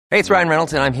Hey, it's Ryan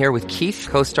Reynolds, and I'm here with Keith,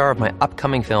 co-star of my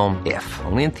upcoming film, If,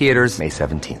 only in theaters May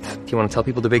 17th. Do you want to tell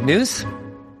people the big news?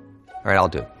 All right, I'll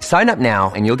do it. Sign up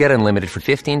now and you'll get unlimited for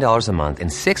 $15 a month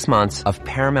and 6 months of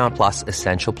Paramount Plus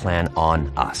Essential Plan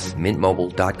on us.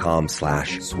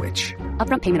 MintMobile.com/switch.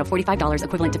 Upfront payment of $45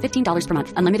 equivalent to $15 per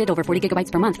month. Unlimited over 40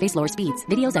 gigabytes per month. Face lower speeds.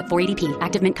 Videos at 480p.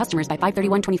 Active Mint customers by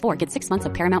 531.24 get 6 months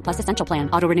of Paramount Plus Essential Plan.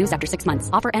 Auto renews after 6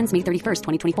 months. Offer ends May 31st,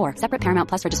 2024. Separate Paramount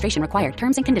Plus registration required.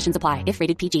 Terms and conditions apply if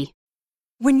rated PG.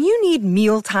 When you need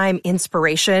mealtime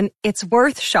inspiration, it's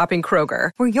worth shopping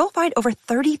Kroger, where you'll find over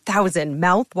 30,000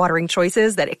 mouth-watering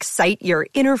choices that excite your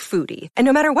inner foodie. And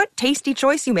no matter what tasty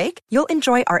choice you make, you'll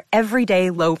enjoy our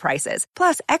everyday low prices,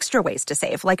 plus extra ways to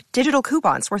save, like digital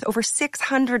coupons worth over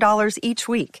 $600 each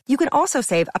week. You can also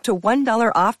save up to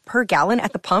 $1 off per gallon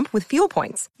at the pump with fuel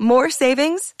points. More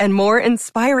savings and more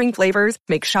inspiring flavors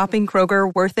make shopping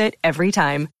Kroger worth it every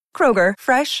time. Kroger,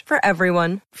 fresh for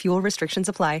everyone. Fuel restrictions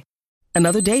apply.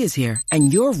 Another day is here,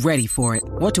 and you're ready for it.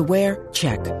 What to wear?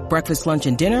 Check. Breakfast, lunch,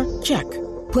 and dinner? Check.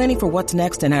 Planning for what's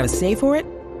next and how to save for it?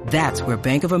 That's where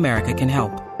Bank of America can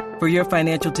help. For your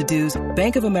financial to-dos,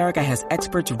 Bank of America has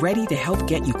experts ready to help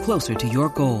get you closer to your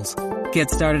goals.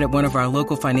 Get started at one of our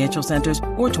local financial centers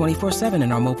or 24/7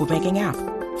 in our mobile banking app.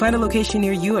 Find a location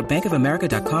near you at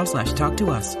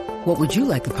bankofamerica.com/talktous. What would you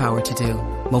like the power to do?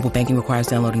 Mobile banking requires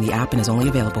downloading the app and is only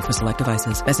available for select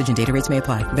devices. Message and data rates may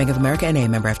apply. Bank of America N.A.,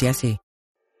 member FDIC.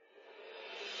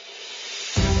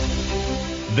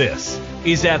 This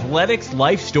is Athletics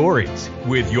Life Stories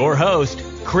with your host,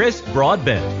 Chris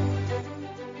Broadbent.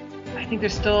 I think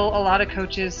there's still a lot of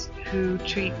coaches who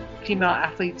treat female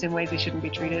athletes in ways they shouldn't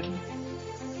be treated.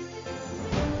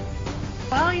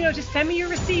 Well, just send me your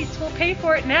receipts. We'll pay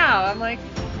for it now. I'm like,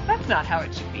 that's not how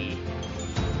it should be.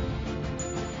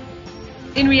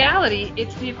 In reality,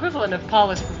 it's the equivalent of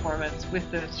polished performance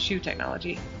with the shoe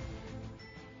technology.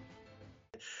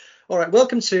 All right,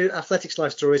 welcome to Athletics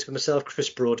Life Stories with myself, Chris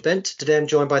Broadbent. Today I'm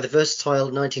joined by the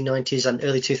versatile 1990s and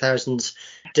early 2000s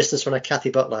distance runner, Kathy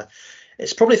Butler.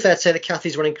 It's probably fair to say that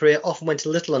Kathy's running career often went a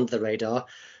little under the radar,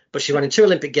 but she ran in 2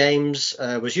 Olympic Games,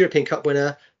 was European Cup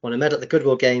winner, won a medal at the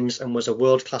Goodwill Games, and was a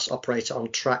world-class operator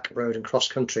on track, road and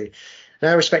cross-country.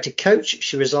 Now a respected coach,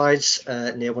 she resides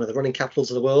near one of the running capitals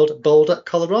of the world, Boulder,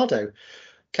 Colorado.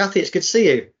 Kathy, it's good to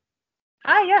see you.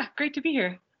 Hi, yeah, great to be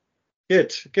here.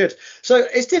 Good. So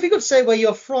it's difficult to say where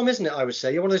you're from, isn't it, I would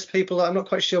say? You're one of those people that I'm not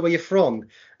quite sure where you're from.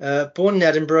 Born in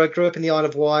Edinburgh, grew up in the Isle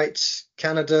of Wight,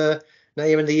 Canada, now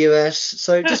you're in the US.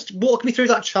 So just walk me through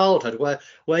that childhood, where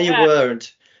you were. And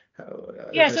so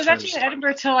I was actually in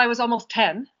Edinburgh till I was almost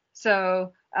 10.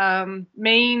 So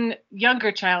main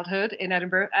younger childhood in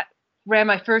Edinburgh. I ran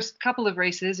my first couple of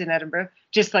races in Edinburgh,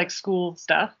 just like school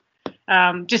stuff,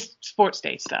 just sports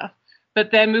day stuff.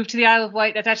 But then moved to the Isle of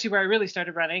Wight. That's actually where I really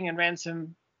started running and ran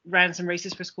some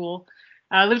races for school.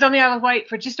 Lived on the Isle of Wight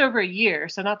for just over a year,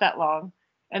 so not that long.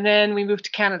 And then we moved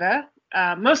to Canada,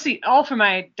 mostly all for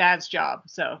my dad's job.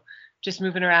 So just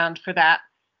moving around for that.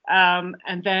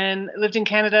 And then lived in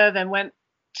Canada, then went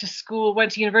to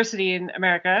university in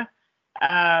America,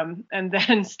 and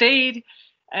then stayed.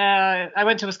 I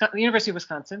went to the University of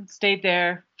Wisconsin, stayed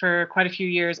there for quite a few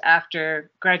years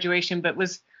after graduation, but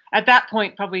was at that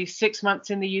point probably 6 months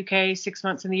in the UK, 6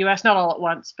 months in the US, not all at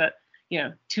once, but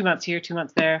 2 months here, 2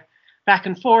 months there, back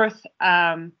and forth,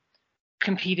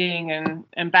 competing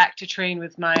and back to train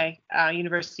with my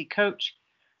university coach.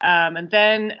 And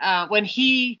then when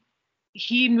he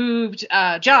moved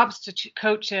jobs to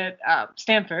coach at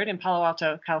Stanford in Palo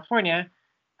Alto, California,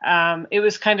 it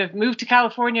was kind of move to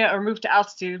California or move to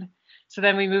altitude. So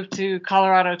then we moved to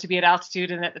Colorado to be at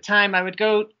altitude. And at the time I would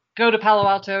go to Palo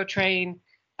Alto, train,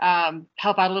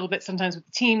 help out a little bit sometimes with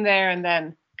the team there, and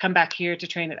then come back here to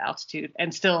train at altitude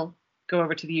and still go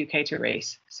over to the UK to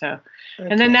race. So,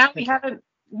 and then now we haven't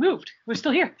moved. We're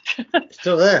still here.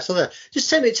 Still there. Just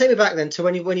take me back then to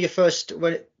when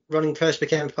running first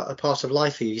became a part of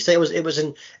life for you. You say it was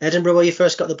in Edinburgh where you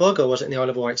first got the bug, or was it in the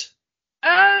Isle of Wight?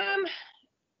 I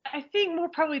think more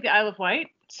probably the Isle of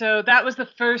Wight. So that was the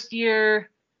first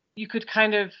year you could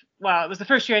it was the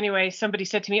first year anyway, somebody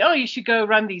said to me, oh, you should go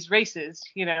run these races,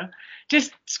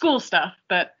 just school stuff.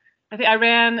 But I think I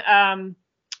ran an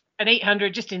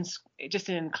 800 just in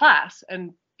class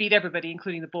and beat everybody,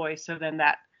 including the boys. So then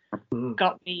that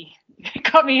got me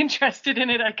interested in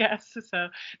it, I guess. So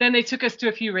then they took us to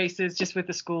a few races just with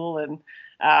the school. And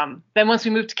then once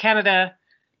we moved to Canada,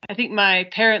 I think my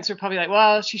parents were probably like,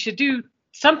 well, she should do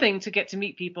something to get to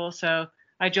meet people. So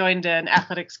I joined an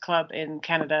athletics club in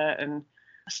Canada and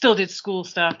still did school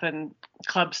stuff and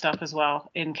club stuff as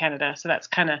well in Canada. So that's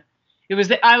it was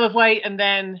the Isle of Wight and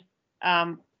then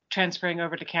transferring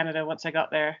over to Canada once I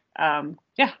got there.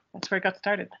 Yeah, that's where I got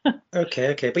started.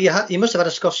 Okay. But you must have had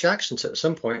a Scottish accent at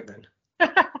some point then.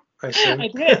 I assume. I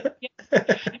did. Yeah.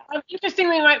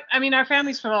 Interestingly, our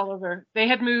family's from all over. They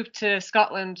had moved to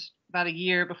Scotland about a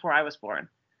year before I was born.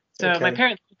 So my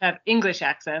parents have English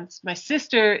accents. My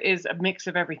sister is a mix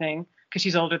of everything because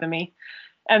she's older than me.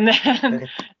 And then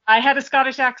I had a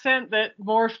Scottish accent that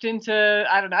morphed into,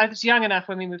 I don't know, I was young enough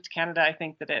when we moved to Canada. I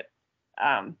think that it,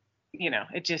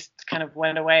 it just kind of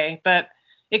went away. But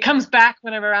it comes back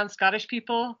when I'm around Scottish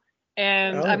people.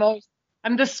 And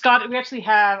I'm the Scot. We actually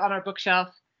have on our bookshelf,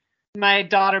 my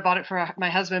daughter bought it for my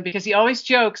husband because he always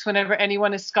jokes whenever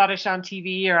anyone is Scottish on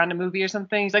TV or on a movie or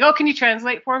something. He's like, "Oh, can you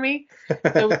translate for me?"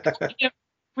 So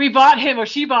she bought him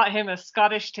a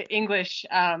Scottish to English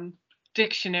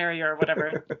dictionary or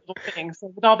whatever thing,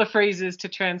 so with all the phrases to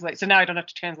translate. So now I don't have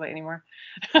to translate anymore.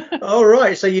 All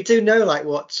right. So you do know like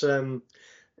what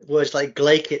words like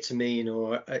glaikit mean,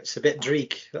 or it's a bit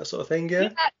dreek, that sort of thing, yeah?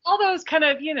 All those kind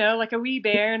of, like a wee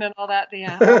bairn and all that.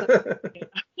 Yeah.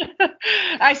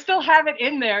 I still have it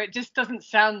in there. It just doesn't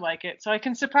sound like it. So I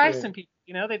can surprise some people,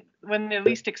 when they're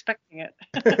least expecting it.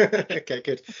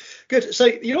 Okay, good. So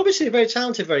you're obviously very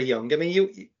talented, very young. I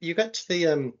mean, you got to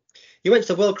the you went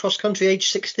to the World Cross Country age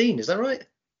 16, is that right?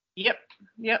 Yep,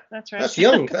 that's right. That's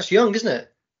young. That's young, isn't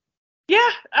it?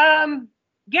 Yeah.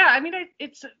 Yeah, I mean,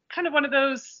 it's kind of one of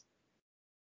those,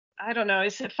 I don't know,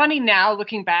 it's funny now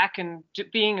looking back and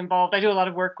being involved. I do a lot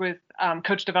of work with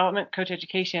coach development, coach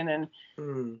education, and,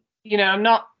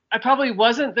 I probably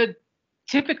wasn't the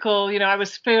typical, I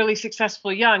was fairly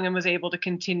successful young and was able to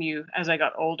continue as I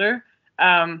got older.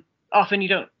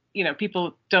 Often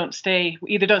people don't stay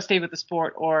with the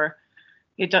sport, or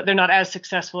they're not as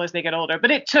successful as they get older.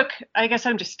 But it took, I guess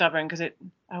I'm just stubborn because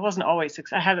I wasn't always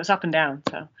successful. I had this up and down.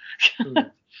 So.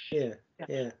 Yeah.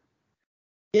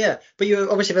 But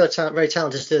you're obviously very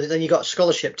talented. So then you got a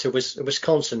scholarship to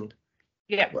Wisconsin.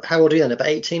 Yeah. How old are you then? About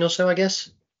 18 or so, I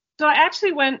guess. So I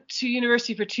actually went to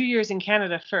university for 2 years in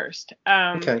Canada first.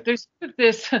 There's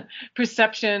this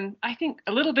perception, I think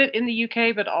a little bit in the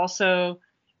UK, but also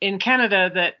in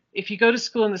Canada, that if you go to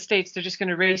school in the States, they're just going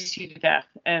to race you to death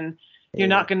and you're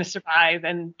not going to survive,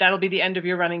 and that'll be the end of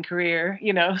your running career,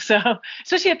 So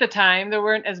especially at the time, there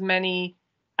weren't as many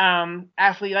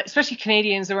athletes, especially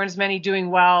Canadians, there weren't as many doing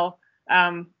well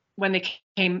when they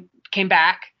came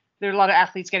back. There were a lot of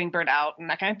athletes getting burnt out and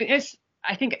that kind of thing.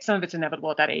 I think some of it's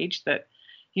inevitable at that age, that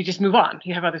you just move on.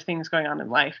 You have other things going on in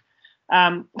life.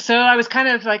 So I was kind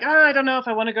of like, I don't know if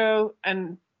I want to go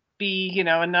and be,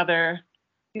 another,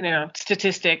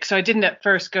 statistic. So I didn't at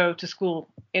first go to school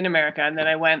in America. And then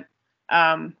I went,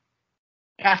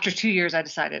 after 2 years, I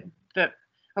decided that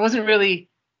I wasn't really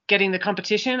getting the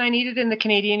competition I needed in the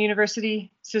Canadian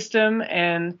university system.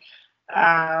 And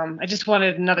I just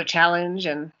wanted another challenge.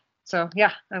 And so,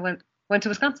 I went to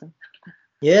Wisconsin.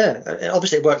 Yeah,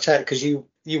 obviously it worked out because you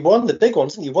won the big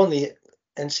ones, didn't you? You won the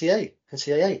NCAA.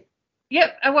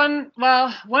 Yep, I won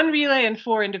one relay and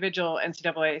 4 individual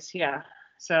NCAAs. Yeah.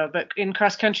 So, but in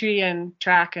cross country and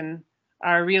track, and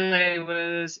our relay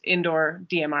was indoor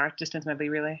DMR, distance medley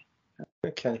relay.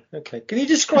 Okay. Can you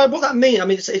describe what that means? I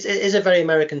mean, it is a very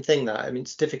American thing, that. I mean,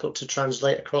 it's difficult to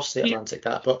translate across the Atlantic,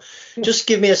 that. But just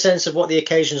give me a sense of what the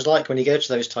occasion's like when you go to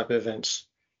those type of events.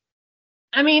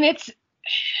 I mean, it's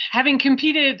having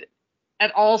competed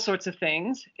at all sorts of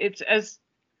things. It's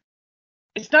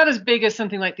not as big as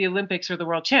something like the Olympics or the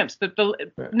World Champs, but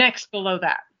next below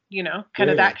that, kind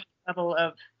of that kind of level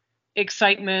of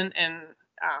excitement and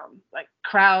like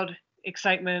crowd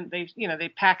excitement. They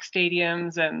pack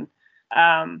stadiums, and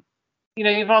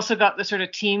you've also got the sort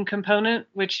of team component,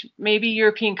 which maybe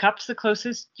European Cup's the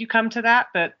closest you come to that,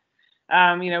 but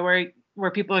where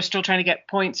people are still trying to get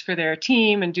points for their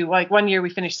team and do, like, one year we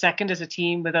finished second as a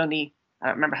team with only, I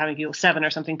don't remember how many people, 7 or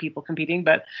something people competing,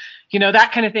 but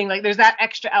that kind of thing. Like, there's that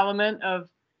extra element of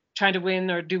trying to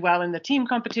win or do well in the team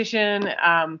competition.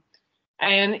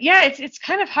 It's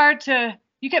kind of hard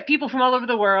you get people from all over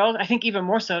the world. I think even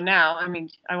more so now. I mean,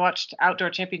 I watched outdoor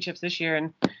championships this year,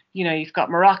 and, you've got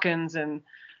Moroccans and,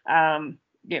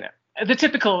 the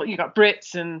typical, you got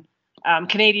Brits and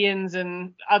Canadians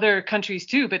and other countries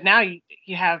too. But now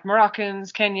you have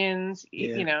Moroccans, Kenyans,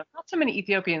 not so many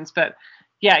Ethiopians, but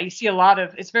you see a lot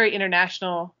of, it's very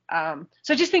international. So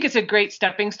I just think it's a great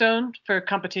stepping stone for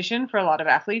competition for a lot of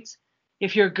athletes.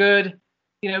 If you're good,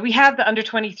 we have the under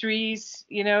 23s,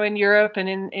 in Europe and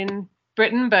in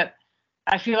Britain, but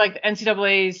I feel like the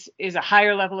NCAA is a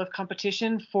higher level of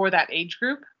competition for that age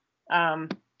group.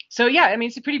 So I mean,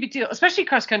 it's a pretty big deal, especially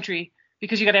cross country,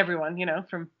 because you got everyone,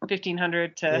 from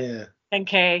 1500 to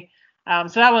 10K.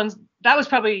 So that was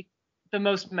probably the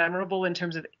most memorable in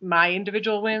terms of my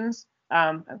individual wins.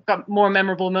 I've got more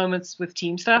memorable moments with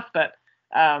team stuff, but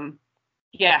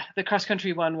yeah, the cross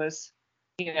country one was,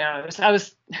 I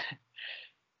was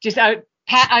just out.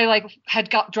 I like had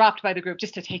got dropped by the group,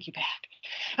 just to take you back.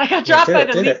 I got dropped by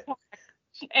the lead pack,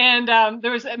 and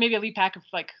there was maybe a lead pack of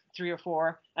like 3 or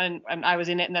 4, and I was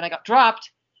in it, and then I got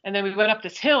dropped, and then we went up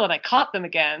this hill, and I caught them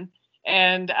again,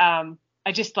 and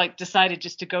I just like decided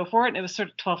just to go for it, and it was sort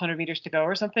of 1,200 meters to go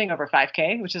or something over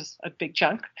 5K, which is a big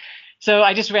chunk. So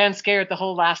I just ran scared the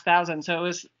whole last 1,000. So it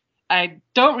was. I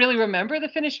don't really remember the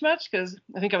finish much because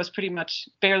I think I was pretty much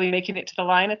barely making it to the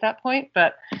line at that point,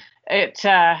 but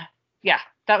yeah,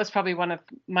 that was probably one of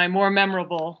my more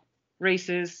memorable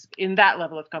races in that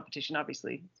level of competition.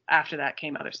 Obviously, after that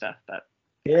came other stuff, but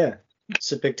yeah,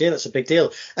 it's a big deal. It's a big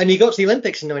deal. And you got to the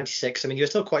Olympics in '96. I mean, you were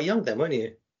still quite young then, weren't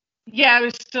you? Yeah, I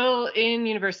was still in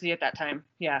university at that time.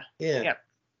 Yeah. Yeah.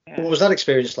 What was that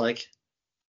experience like?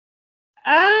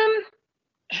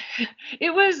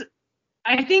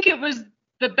 I think it was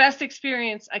the best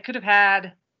experience I could have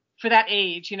had for that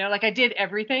age. Like I did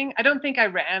everything. I don't think I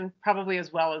ran probably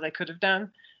as well as I could have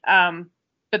done.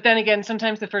 But then again,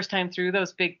 sometimes the first time through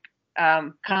those big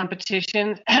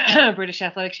competitions, British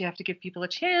athletics, you have to give people a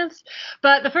chance.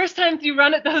 But the first time you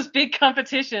run at those big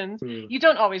competitions, you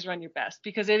don't always run your best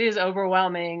because it is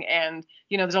overwhelming and,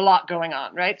 there's a lot going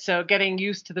on, right? So getting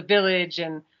used to the village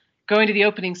and going to the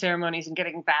opening ceremonies and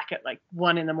getting back at like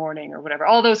 1 a.m. or whatever,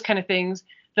 all those kind of things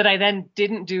that I then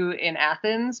didn't do in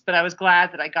Athens, but I was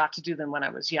glad that I got to do them when I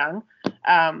was young.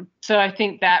 So I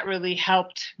think that really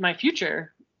helped my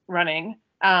future running.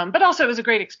 But also it was a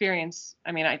great experience.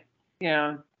 I mean, I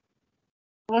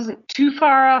wasn't too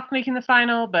far off making the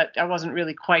final, but I wasn't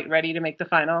really quite ready to make the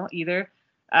final either.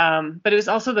 But it was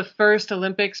also the first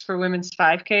Olympics for women's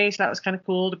 5K. So that was kind of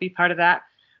cool to be part of that.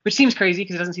 Which seems crazy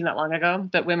because it doesn't seem that long ago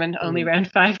that women only ran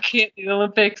 5K at the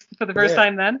Olympics for the first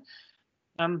time then.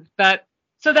 But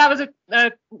so that was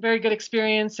a very good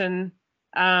experience. And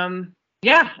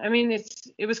yeah, I mean,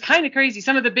 it was kind of crazy.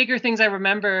 Some of the bigger things I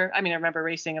remember, I remember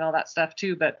racing and all that stuff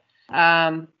too, but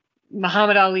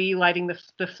Muhammad Ali lighting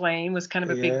the flame was kind of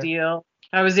a big deal.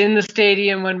 I was in the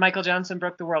stadium when Michael Johnson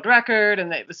broke the world record,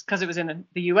 and it was because it was in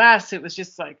the US. It was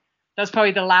just like, that was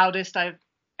probably the loudest I've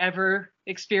ever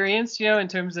experienced, in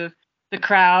terms of the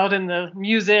crowd and the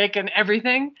music and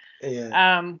everything.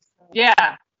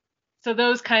 Yeah. So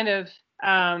those kind of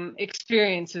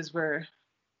experiences were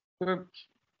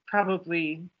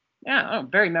probably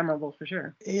very memorable for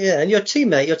sure. Yeah, and your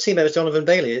teammate was Donovan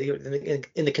Bailey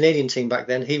in the Canadian team back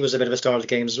then. He was a bit of a star of the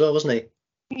games as well, wasn't he?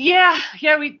 Yeah,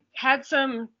 we had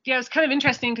some. Yeah, it was kind of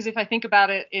interesting because if I think about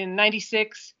it, in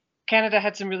 '96 Canada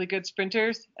had some really good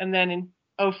sprinters, and then in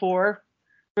 '04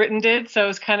 Britain did. So it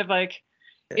was kind of like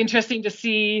interesting to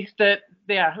see that.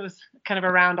 Yeah, it was kind of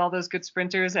around all those good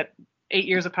sprinters at 8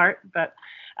 years apart. But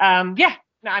yeah,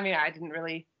 no, I mean, I didn't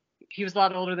really. He was a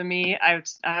lot older than me. I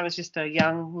was just a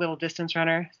young little distance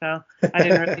runner, so I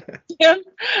didn't really. Yeah.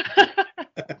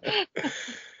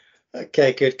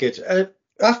 Okay, good.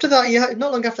 After that,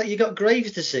 not long after that, you got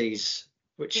Graves' disease,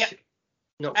 which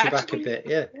knocked you back a bit.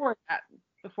 Yeah.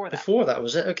 Before that,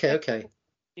 was it? Okay.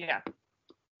 Yeah.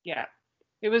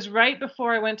 It was right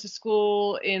before I went to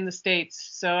school in the States.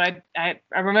 So I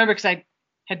remember because I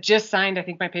had just signed, I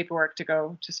think, my paperwork to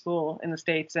go to school in the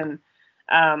States, and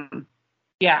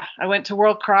I went to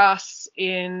World Cross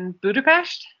in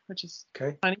Budapest, which is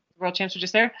funny. World Champs were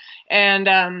just there,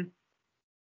 and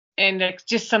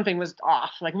just something was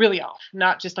off, like really off,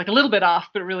 not just like a little bit off,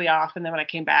 but really off. And then when I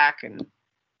came back, and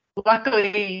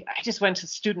luckily I just went to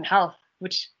student health,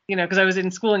 which, because I was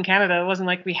in school in Canada, it wasn't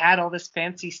like we had all this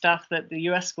fancy stuff that the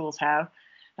US schools have,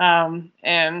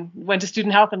 and went to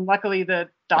student health. And luckily the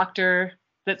doctor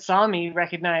that saw me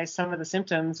recognized some of the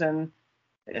symptoms and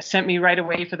sent me right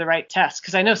away for the right test.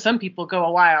 Cause I know some people go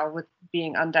a while with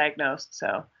being undiagnosed.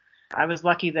 So I was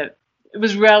lucky that it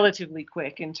was relatively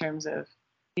quick in terms of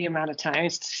the amount of time.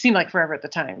 It seemed like forever at the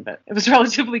time, but it was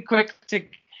relatively quick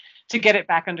to get it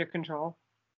back under control.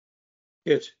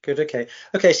 Good. Okay.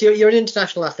 So you're an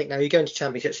international athlete now. You're going to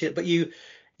championships, but you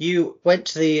went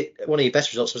to one of your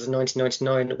best results was the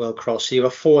 1999 World Cross. So you were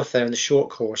 4th there in the short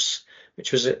course,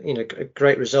 which was a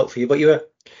great result for you. But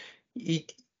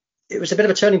it was a bit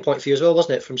of a turning point for you as well,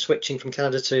 wasn't it, from switching from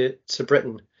Canada to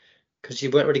Britain, because you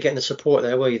weren't really getting the support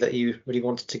there, were you, that you really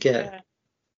wanted to get?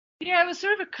 Yeah, it was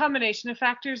sort of a combination of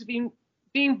factors.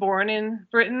 Being born in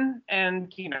Britain,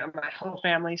 and my whole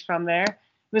family's from there.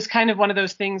 It was kind of one of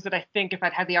those things that I think if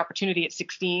I'd had the opportunity at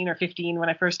 16 or 15 when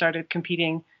I first started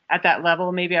competing at that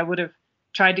level, maybe I would have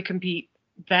tried to compete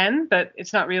then, but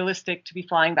it's not realistic to be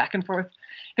flying back and forth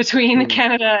between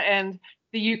Canada and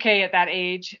the UK at that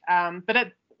age.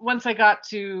 But once I got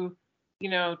to,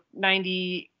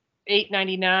 98,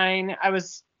 99, I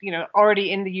was,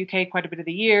 already in the UK quite a bit of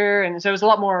the year. And so it was a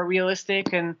lot more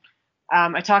realistic. And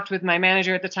I talked with my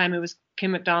manager at the time, who was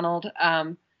Kim McDonald,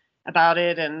 about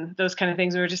it and those kind of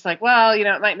things. We were just like, well,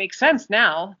 it might make sense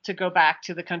now to go back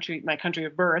to my country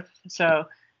of birth. So,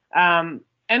 and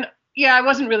yeah, I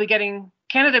wasn't really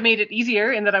Canada made it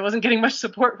easier in that I wasn't getting much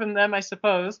support from them, I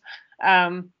suppose.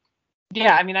 I've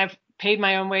paid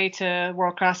my own way to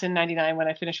World Cross in 99 when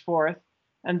I finished fourth.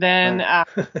 And then,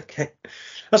 okay,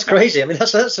 that's crazy. I mean,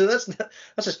 that's an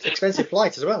expensive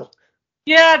flight as well.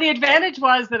 Yeah, the advantage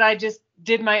was that I just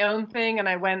did my own thing, and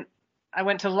I went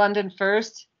to London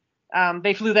first.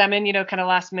 They flew them in, kind of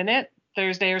last minute,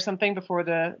 Thursday or something before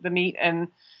the meet, and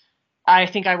I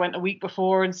think I went a week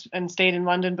before and stayed in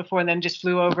London before, and then just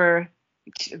flew over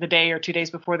the day or 2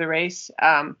 days before the race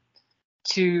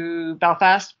to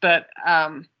Belfast. But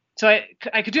so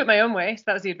I could do it my own way. So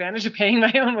that was the advantage of paying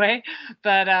my own way.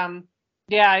 But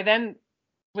I then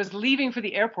was leaving for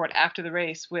the airport after the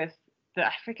race with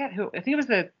I forget who, I think it was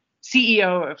the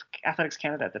CEO of Athletics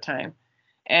Canada at the time.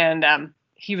 And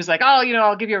he was like, oh,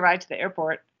 I'll give you a ride to the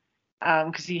airport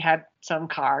because he had some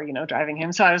car, driving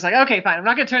him. So I was like, okay, fine. I'm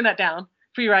not going to turn that down.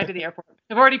 Free ride to the airport.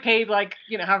 I've already paid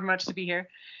however much to be here.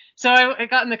 So I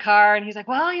got in the car and he's like,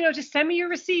 well, just send me your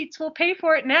receipts. We'll pay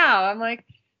for it now. I'm like,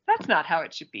 that's not how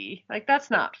it should be. Like, that's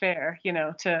not fair,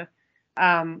 to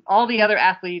all the other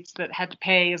athletes that had to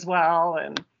pay as well.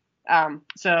 And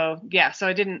so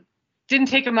I didn't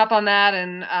take him up on that,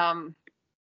 and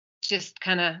just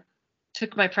kind of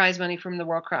took my prize money from the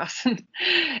World Cross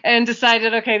and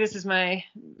decided, okay, this is my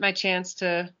chance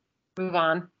to move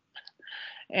on.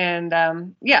 And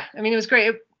it was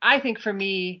great. I think for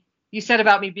me, you said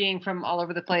about me being from all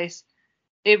over the place,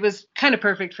 it was kind of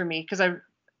perfect for me because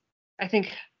I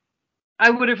think I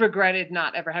would have regretted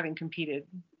not ever having competed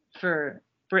for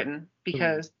Britain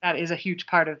because that is a huge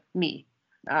part of me.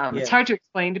 It's hard to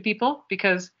explain to people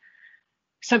because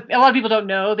a lot of people don't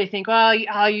know. They think, well,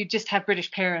 you just have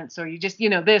British parents, or you just,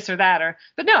 this or that,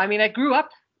 but no, I mean, I grew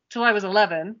up till I was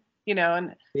 11,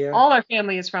 and all our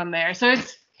family is from there. So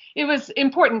it was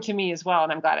important to me as well.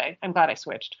 And I'm glad I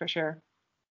switched for sure.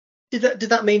 Did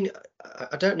that mean,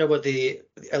 I don't know what the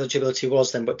eligibility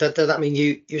was then, but did that mean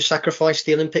you sacrificed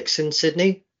the Olympics in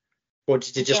Sydney, or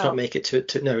did you just not make it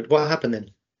to no? What happened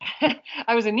then?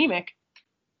 I was anemic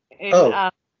in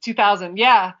 2000.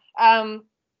 Yeah.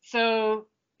 So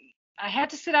I had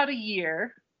to sit out a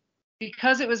year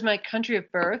because it was my country of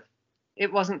birth.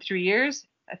 It wasn't 3 years.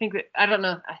 I think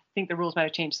the rules might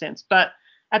have changed since, but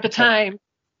at the time,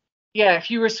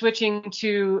 if you were switching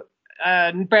to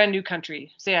a brand new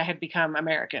country, say I had become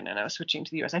American and I was switching to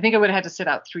the US, I think I would have had to sit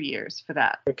out 3 years for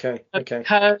that. Okay.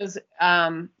 Because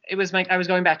it was I was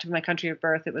going back to my country of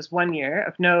birth. It was 1 year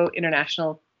of no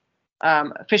international,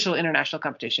 official international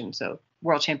competition. So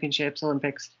World Championships,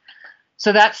 Olympics.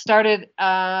 So that started.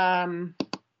 I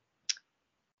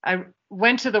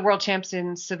went to the World Champs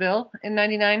in Seville in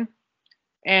 '99,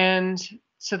 and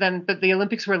so then, but the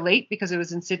Olympics were late because it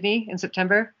was in Sydney in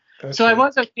September. Okay. So I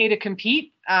was okay to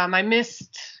compete. I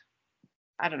missed,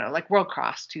 I don't know, like World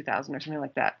Cross 2000 or something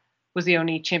like that was the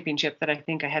only championship that I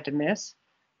think I had to miss.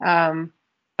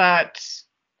 But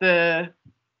then,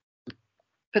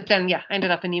 I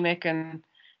ended up anemic, and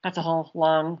that's a whole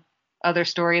long other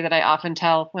story that I often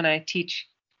tell when I teach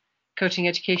coaching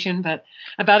education, but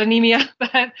about anemia.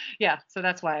 But so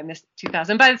that's why I missed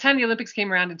 2000. By the time the Olympics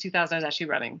came around in 2000, I was actually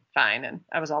running fine and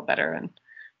I was all better. So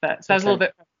that was a little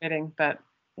bit frustrating, but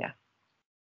yeah.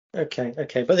 Okay.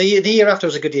 But the year after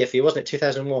was a good year for you, wasn't it?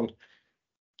 2001.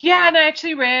 Yeah, and I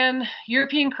actually ran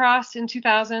European Cross in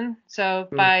 2000. So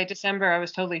by December, I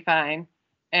was totally fine.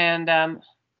 And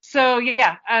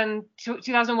and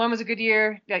 2001 was a good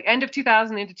year. Like end of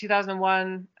 2000 into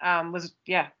 2001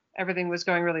 everything was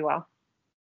going really well.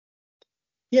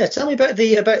 Yeah, tell me about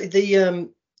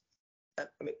the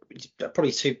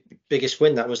probably two biggest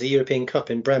win. That was the European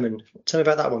Cup in Bremen. Tell me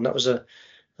about that one.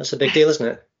 That's a big deal, isn't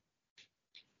it?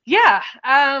 Yeah,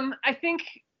 I think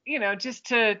just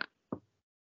to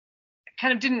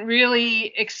kind of didn't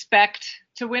really expect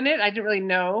to win it. I didn't really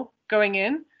know going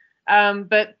in.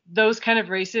 But those kind of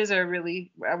races are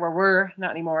really, were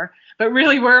not anymore, but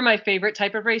really were my favorite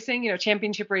type of racing,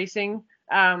 championship racing.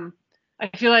 I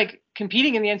feel like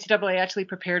competing in the NCAA actually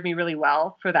prepared me really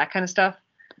well for that kind of stuff,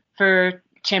 for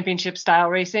championship style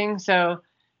racing. So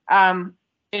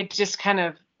it just kind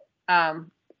of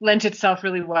lent itself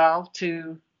really well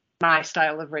to my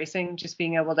style of racing, just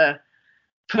being able to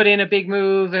put in a big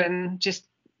move and just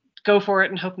go for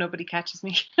it and hope nobody catches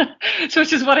me. So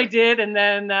which is what I did. And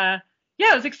then,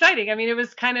 it was exciting. I mean, it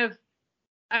was kind of,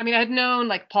 I had known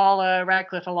like Paula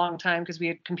Radcliffe a long time because we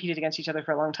had competed against each other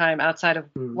for a long time outside of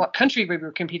what country we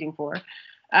were competing for.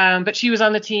 But she was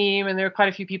on the team and there were quite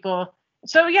a few people.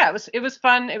 So yeah, it was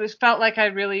fun. Felt like I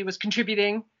really was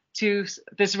contributing to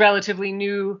this relatively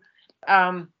new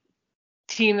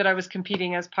team that I was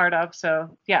competing as part of.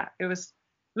 So yeah, it was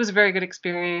a very good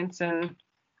experience. And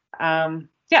I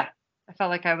felt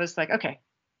like I was like, okay,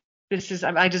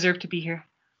 I deserve to be here.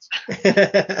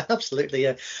 Absolutely,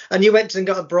 yeah. And you went and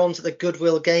got a bronze at the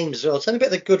Goodwill Games as well. Tell me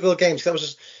about the Goodwill Games. That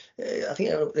was, I think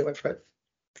it went for about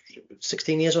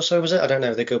 16 years or so, was it? I don't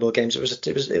know. The Goodwill Games. It was.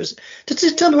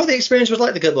 Just tell me what the experience was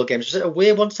like. The Goodwill Games. Was it a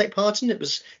weird one to take part in? It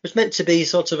was meant to be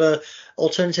sort of a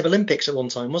alternative Olympics at one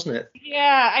time, wasn't it?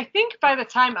 Yeah, I think by the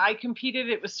time I competed,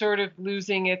 it was sort of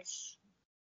losing its,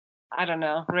 I don't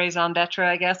know, raison d'etre,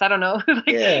 I guess. I don't know.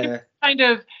 Kind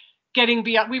of getting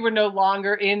beyond. We were no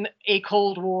longer in a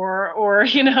Cold War, or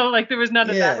there was none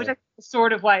of that, which I think is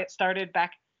sort of why it started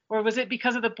back. Or was it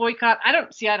because of the boycott? I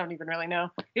don't even really know.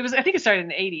 I think it started in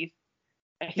the 80s.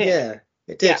 I think. Yeah,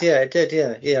 it did. Yeah, it did.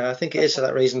 Yeah. I think it is for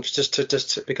that reason, just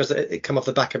because it come off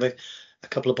the back of a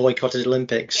couple of boycotted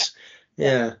Olympics.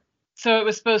 Yeah. So it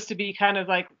was supposed to be kind of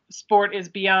like sport is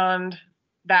beyond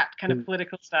that kind of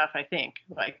political stuff. I think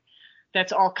like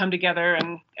that's all come together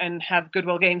and have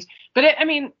Goodwill Games. But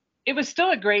it was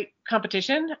still a great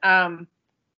competition. At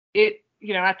the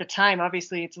time,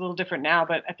 obviously it's a little different now,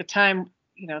 but at the time,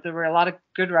 there were a lot of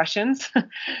good Russians.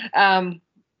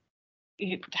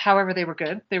 However, they were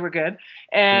good.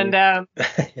 And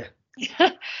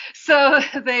so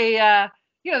they,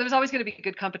 there was always going to be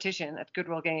good competition at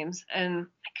Goodwill Games. And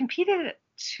I competed at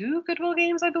 2 Goodwill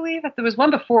Games, I believe. There was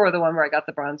one before the one where I got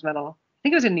the bronze medal. I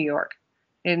think it was in New York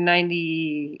in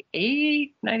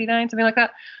 98, 99, something like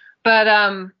that. But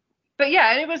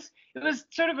yeah, it was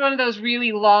sort of one of those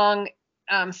really long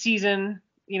season,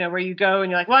 where you go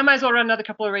and you're like, well, I might as well run another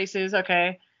couple of races.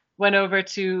 Okay. Went over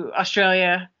to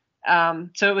Australia.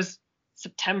 So it was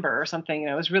September or something,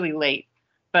 it was really late.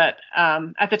 But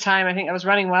at the time, I think I was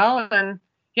running well. And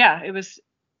yeah, it was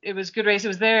good race. It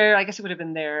was there. I guess it would have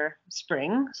been there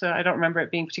spring. So I don't remember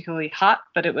it being particularly hot,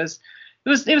 but it was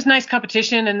nice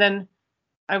competition. And then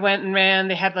I went and ran.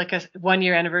 They had like a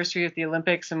 1-year anniversary of the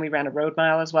Olympics, and we ran a road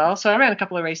mile as well. So I ran a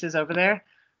couple of races over there.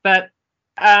 But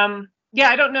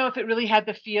I don't know if it really had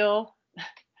the feel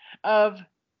of,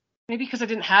 maybe because I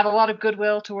didn't have a lot of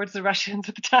goodwill towards the Russians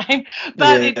at the time.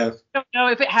 But I don't know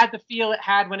if it had the feel it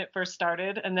had when it first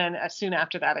started, and then soon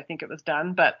after that, I think it was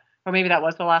done. Or maybe that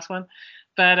was the last one.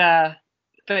 But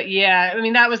yeah,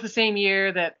 that was the same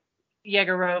year that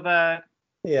Yegorova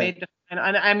made the. And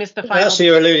I missed the final. That's what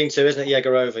you're alluding to, isn't it?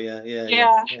 Yegorova,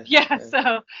 yeah.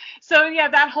 So yeah,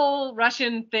 that whole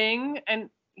Russian thing, and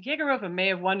Yegorova may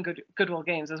have won Goodwill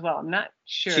Games as well. I'm not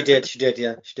sure. She did.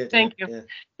 Yeah, she did. Thank you. Yeah.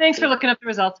 Thanks for looking up the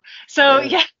results. So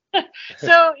yeah.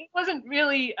 So it wasn't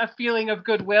really a feeling of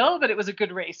goodwill, but it was a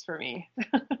good race for me.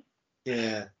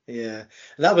 Yeah. And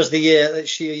that was the year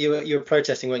that you were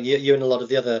protesting when you and a lot of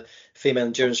the other female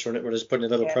endurance runners put in a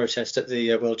little protest at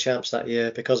the World Champs that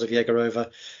year because of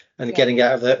Yegorova and getting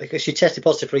out of there, because she tested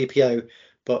positive for EPO,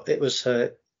 but it was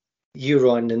her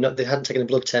urine and they hadn't taken a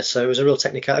blood test, so it was a real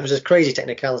technical. It was a crazy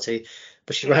technicality,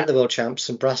 but she ran the World Champs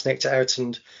and brass necked it out,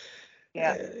 and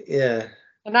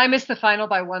And I missed the final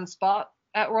by 1 spot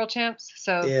at World Champs,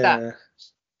 so that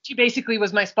she basically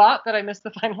was my spot that I missed the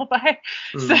final by.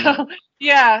 So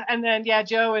yeah, and then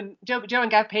Joe and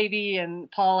Gav Pavey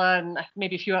and Paula and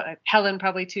maybe a few, Helen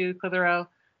probably too, Clitheroe,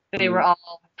 they were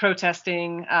all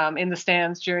protesting in the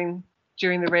stands during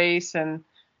the race, and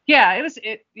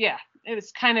it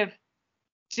was kind of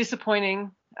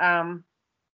disappointing. I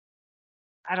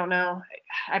don't know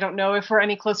if we're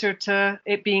any closer to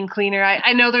it being cleaner.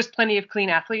 I know there's plenty of clean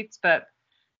athletes, but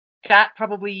that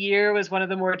probably year was one of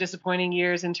the more disappointing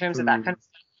years in terms of that kind of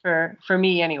stuff for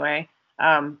me anyway.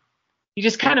 You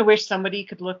just kind of wish somebody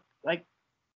could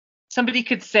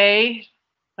say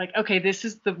like, okay, this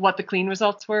is what the clean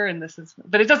results were, and this is,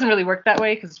 but it doesn't really work that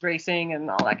way because it's racing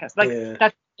and all that kind of stuff.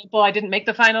 That's simple. I didn't make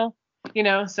the final,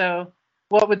 so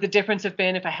what would the difference have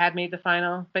been if I had made the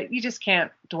final? But you just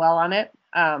can't dwell on it.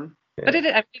 But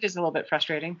it is a little bit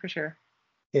frustrating for sure.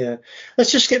 Yeah,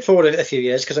 let's just skip forward a few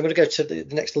years because I'm going to go to the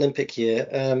next Olympic year.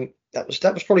 That was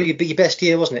probably your best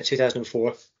year, wasn't it?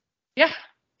 2004.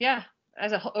 Yeah.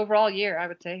 As an overall year, I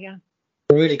would say, yeah.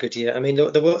 A really good year.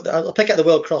 I'll pick out the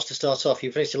World Cross to start off.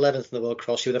 You finished 11th in the World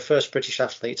Cross. You were the first British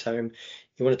athlete home.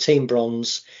 You won a team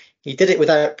bronze. he did it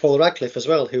without Paul Radcliffe as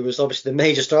well, who was obviously the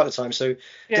major star at the time. So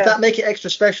did that make it extra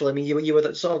special? I mean, you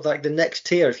were sort of like the next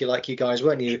tier, if you like, you guys,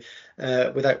 weren't you,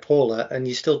 without Paula, and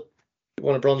you still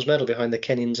won a bronze medal behind the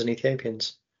Kenyans and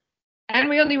Ethiopians. And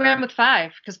we only ran with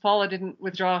 5 because Paula didn't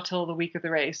withdraw till the week of the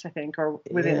race, I think, or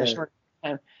within a short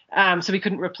time. So we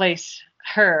couldn't replace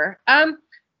her. I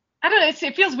don't know.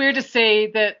 It feels weird to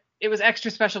say that it was extra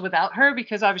special without her,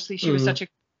 because obviously she was such a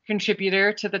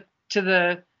contributor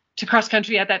to cross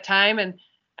country at that time. And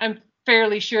I'm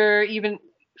fairly sure, even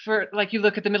for, like, you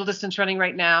look at the middle distance running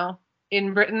right now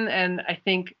in Britain, and I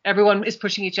think everyone is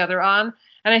pushing each other on.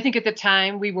 And I think at the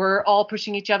time we were all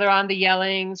pushing each other on, the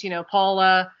Yellings,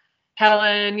 Paula,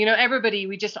 Helen, everybody,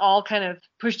 we just all kind of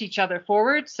pushed each other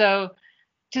forward. So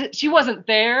she wasn't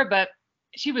there, but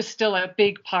she was still a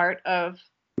big part of,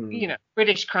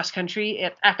 British cross country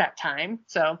at that time.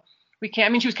 So she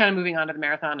was kind of moving on to the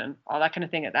marathon and all that kind of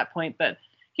thing at that point. But,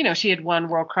 she had won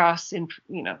World Cross in,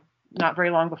 not very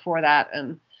long before that.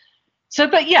 And so,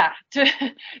 but yeah,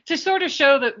 to sort of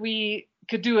show that we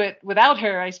could do it without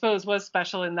her, I suppose, was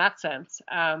special in that sense.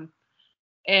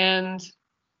 And,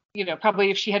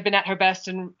 probably if she had been at her best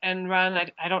and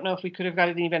run, I don't know if we could have got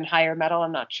an even higher medal.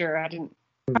 I'm not sure. I didn't,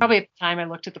 probably at the time I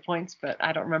looked at the points, but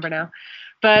I don't remember now.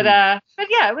 But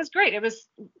yeah, it was great. It was,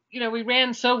 we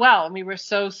ran so well and we were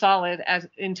so solid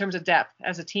in terms of depth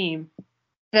as a team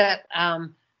that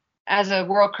as a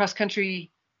world cross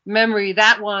country memory,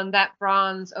 that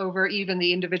bronze over even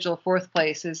the individual 4th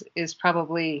place is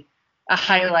probably a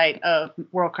highlight of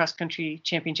world cross country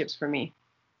championships for me.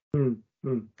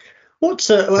 What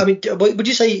would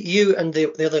you say you and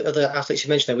the other athletes you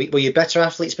mentioned there, were you better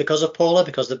athletes because of Paula,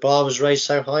 because the bar was raised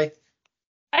so high?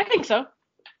 I think so.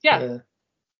 Yeah.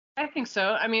 I think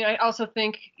so. I mean, I also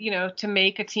think, to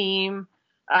make a team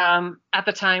at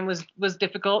the time was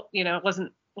difficult. It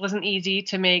wasn't easy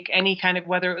to make any kind of,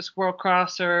 whether it was world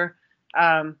cross or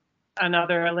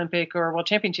another Olympic or world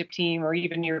championship team or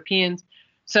even Europeans.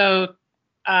 So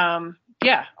I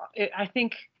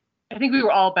think we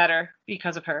were all better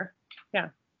because of her. Yeah.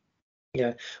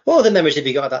 Yeah. What other memories have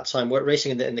you got at that time? We're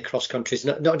racing in the cross countries,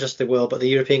 not just the world, but the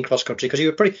European cross country, because you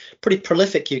were pretty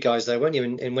prolific, you guys, there, weren't you,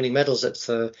 in winning medals at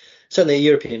certainly a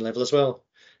European level as well.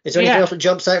 Is there anything else that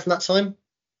jumps out from that time?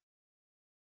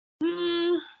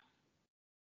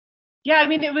 Yeah, I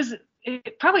mean,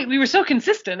 we were so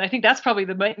consistent. I think that's probably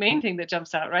the main thing that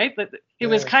jumps out, right? But it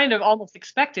was kind of almost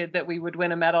expected that we would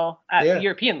win a medal at the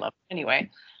European level anyway.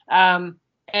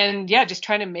 And yeah, just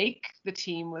trying to make the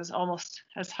team was almost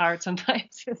as hard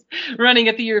sometimes as running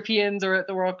at the Europeans or at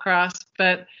the World Cross.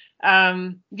 But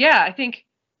I think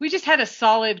we just had a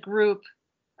solid group.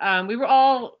 We were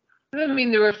all, there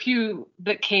were a few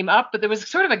that came up, but there was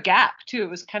sort of a gap too. It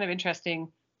was kind of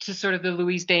interesting to sort of the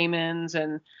Louise Damons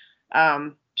and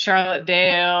Charlotte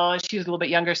Dale. She was a little bit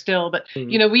younger still, but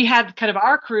we had kind of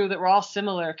our crew that were all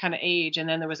similar kind of age, and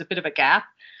then there was a bit of a gap.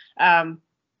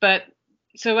 But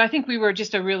so I think we were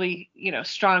just a really,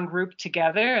 strong group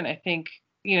together. And I think,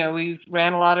 we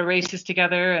ran a lot of races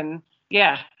together. And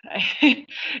yeah,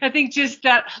 I think just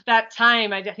that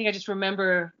time, I think I just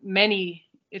remember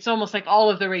it's almost like all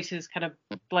of the races kind of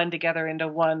blend together into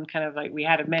one, kind of like we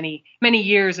had many, many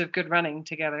years of good running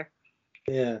together.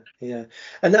 Yeah.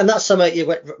 And that summer you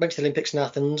went to the Olympics in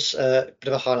Athens, bit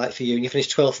of a highlight for you, and you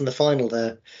finished 12th in the final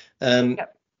there.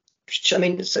 Yep. I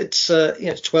mean, it's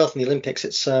 12th in the Olympics.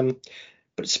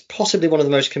 But it's possibly one of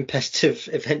the most competitive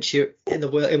events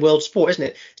in world sport, isn't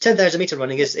it? 10,000 meter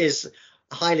running is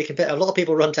highly competitive. A lot of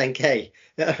people run 10K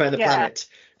around the planet.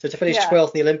 So to finish 12th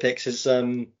in the Olympics is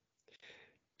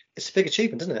it's a big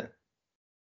achievement, isn't it?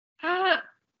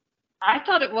 I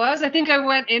thought it was. I think I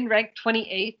went in ranked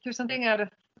 28th or something out of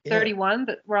 31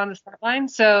 that were on the start line.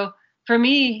 So for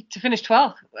me to finish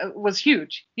 12th was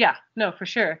huge. Yeah, no, for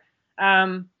sure.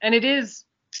 And it is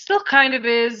still kind of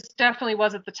definitely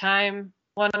was at the time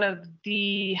one of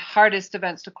the hardest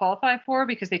events to qualify for,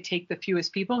 because they take the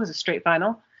fewest people as a straight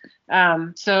final.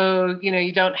 So,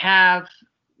 you don't have,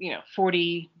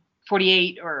 40,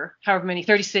 48 or however many,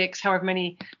 36, however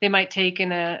many they might take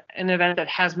in an event that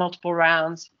has multiple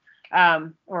rounds,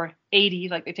 or 80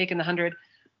 like they take in the 100.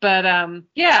 But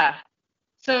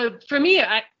so for me,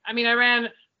 I ran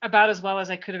about as well as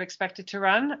I could have expected to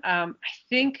run. I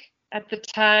think at the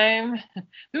time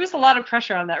there was a lot of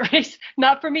pressure on that race,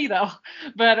 not for me though,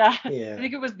 but I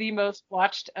think it was the most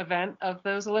watched event of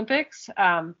those Olympics,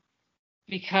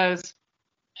 because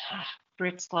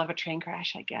Brits love a train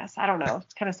crash, I guess. I don't know,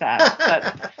 it's kind of sad,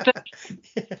 but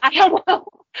I don't know.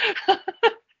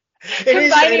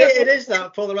 It is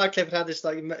that Paula Radcliffe had this, she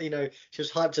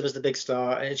was hyped up as the big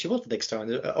star, and she was the big star,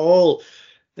 and all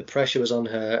the pressure was on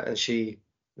her, and she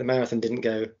the marathon didn't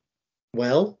go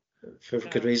well for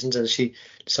good reasons, and she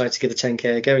decided to give the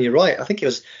 10K a go. And you're right. I think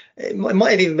it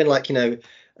might have even been like,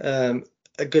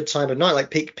 a good time of night, like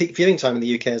peak viewing time in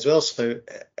the UK as well. So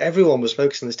everyone was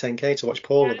focused on this 10K to watch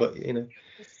Paula, but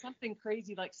it's something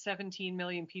crazy, like 17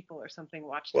 million people or something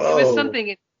watched it. Whoa. It was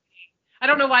something. I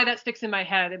don't know why that sticks in my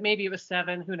head. Maybe it was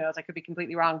 7. Who knows? I could be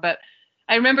completely wrong. But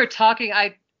I remember talking.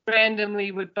 I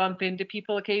randomly would bump into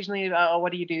people occasionally. Oh,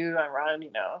 what do you do? I run.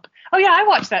 Oh yeah, I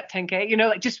watched that 10K.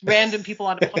 Like just random people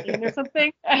on a plane or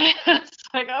something. And it's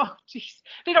like, oh geez,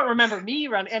 they don't remember me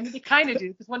running. I mean, they kind of do,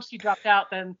 because once you dropped out,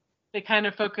 then they kind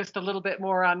of focused a little bit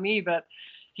more on me. But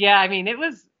yeah, I mean, it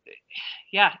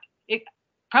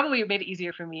probably made it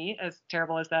easier for me, as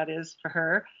terrible as that is for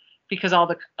her, because all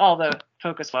the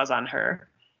focus was on her.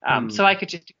 So I could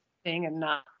just do the thing and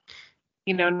not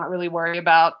really worry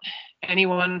about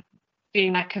anyone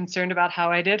being that concerned about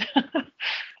how I did.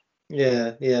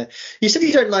 Yeah. You said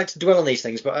you don't like to dwell on these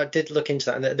things, but I did look into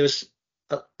that, and there was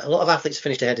a lot of athletes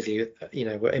finished ahead of you,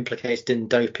 were implicated in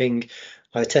doping,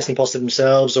 either testing positive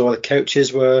themselves or the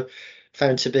coaches were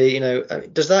found to be,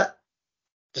 does that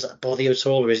bother you at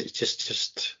all, or is it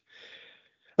just?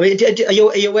 I mean, are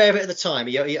you aware of it at the time? Are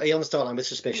you on the start line with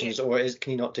suspicions, or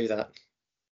can you not do that?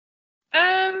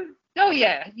 Oh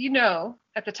yeah,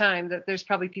 at the time that there's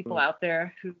probably people out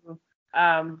there who,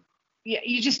 and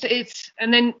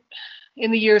then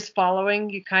in the years following,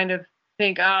 you kind of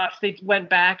think, if they went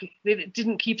back, they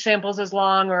didn't keep samples as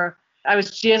long, or I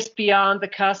was just beyond the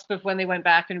cusp of when they went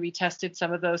back and retested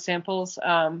some of those samples,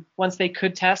 once they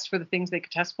could test for the things they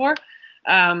could test for.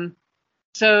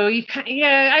 So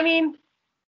I mean,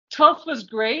 12th was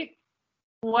great.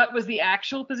 What was the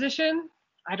actual position?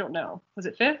 I don't know. Was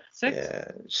it 5th, 6th?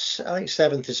 Yeah, I think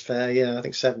 7th is fair. Yeah, I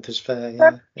think 7th is fair.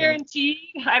 Yeah. Guaranteed.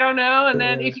 I don't know. And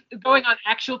then if you're going on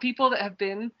actual people that have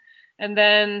been, and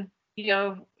then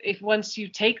if once you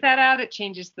take that out, it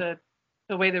changes the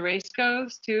way the race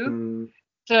goes too.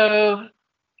 So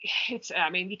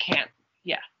you can't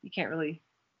really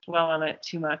dwell on it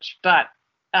too much, but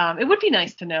it would be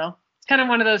nice to know. It's kind of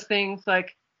one of those things,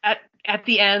 like at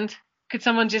the end, could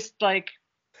someone just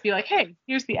be like, hey,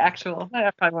 here's the actual. I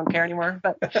probably won't care anymore,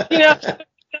 but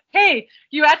hey,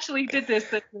 you actually did this,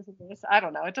 this, and this. I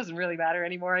don't know. It doesn't really matter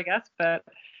anymore, I guess. But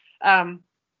I don't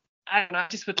know. I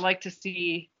just would like to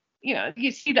see,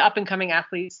 you see the up and coming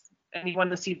athletes, and you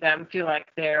want to see them feel like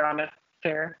they're on a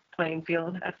fair playing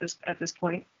field at this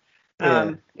point.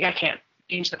 I can't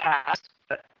change the past,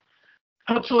 but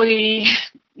hopefully,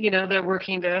 they're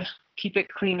working to keep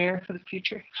it cleaner for the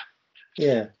future.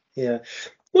 Yeah.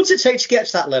 What does it take to get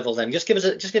to that level then? Just give us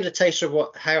a taste of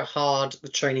how hard the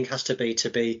training has to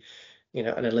be,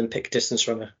 an Olympic distance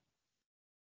runner.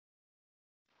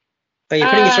 Are you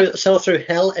putting yourself through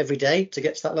hell every day to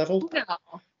get to that level?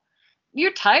 No.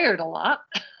 You're tired a lot.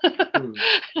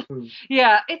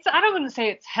 Yeah, I don't want to say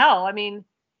it's hell. I mean,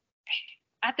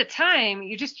 at the time,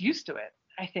 you're just used to it,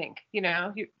 I think.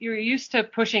 You're used to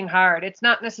pushing hard. It's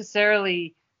not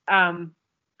necessarily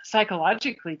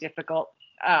psychologically difficult.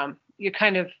 You're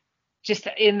kind of just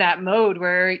in that mode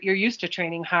where you're used to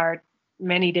training hard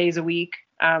many days a week,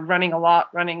 running a lot,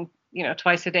 running,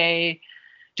 twice a day,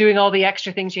 doing all the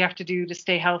extra things you have to do to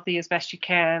stay healthy as best you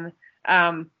can.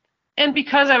 And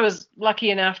because I was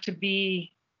lucky enough to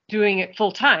be doing it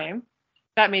full time,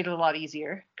 that made it a lot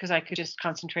easier, because I could just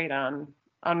concentrate on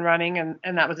running,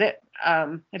 and that was it. I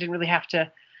didn't really have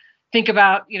to think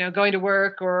about, going to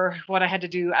work or what I had to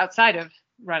do outside of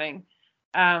running.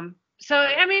 So,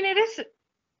 I mean, it is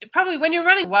probably, when you're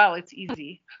running well, it's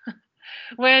easy.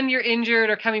 When you're injured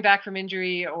or coming back from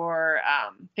injury, or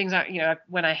things aren't,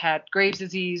 when I had Graves'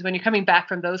 disease, when you're coming back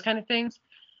from those kind of things,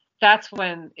 that's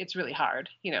when it's really hard,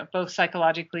 both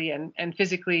psychologically and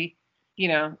physically.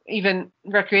 Even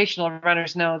recreational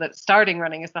runners know that starting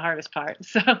running is the hardest part.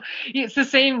 So it's the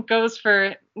same goes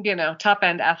for, top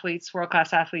end athletes,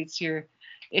 world-class athletes.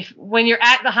 When you're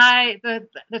at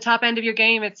the top end of your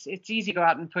game, it's easy to go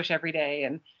out and push every day.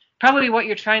 And probably what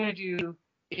you're trying to do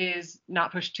is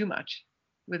not push too much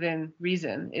within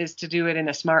reason, is to do it in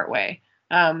a smart way.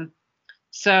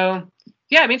 So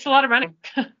yeah, I mean, it's a lot of running.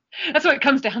 That's what it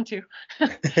comes down to.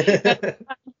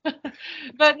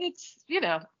 But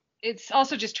it's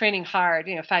also just training hard,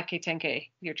 5K, 10K,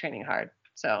 you're training hard.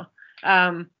 So,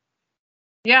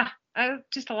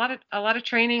 just a lot of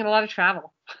training and a lot of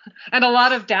travel and a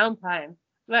lot of downtime.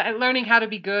 Learning how to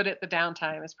be good at the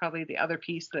downtime is probably the other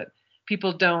piece that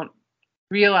people don't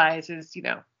realize is,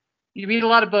 you read a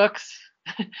lot of books,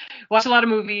 watch a lot of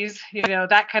movies,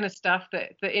 that kind of stuff,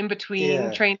 that the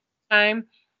in-between training time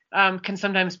can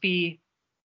sometimes be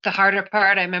the harder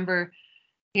part. I remember,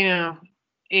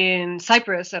 in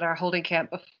Cyprus at our holding camp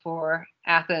before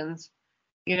Athens,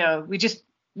 we just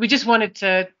wanted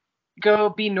to go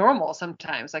be normal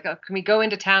sometimes. Like, can we go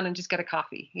into town and just get a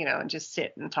coffee, and just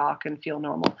sit and talk and feel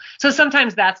normal? So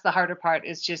sometimes that's the harder part,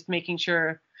 is just making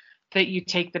sure that you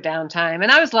take the downtime.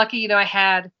 And I was lucky, I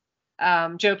had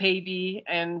Joe Pavey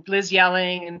and Liz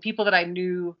Yelling and people that I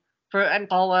knew and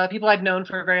Paula, people I'd known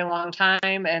for a very long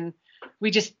time. And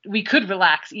we could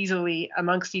relax easily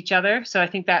amongst each other. So I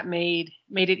think that made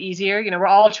it easier. We're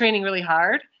all training really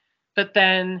hard, but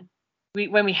then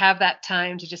when we have that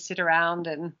time to just sit around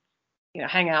and,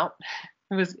 hang out,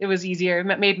 it was easier.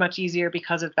 It made much easier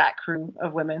because of that crew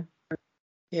of women.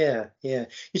 Yeah. You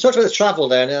talked about the travel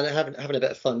there and having a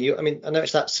bit of fun. I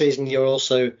noticed that season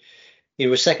you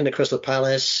were second at Crystal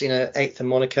Palace, 8th in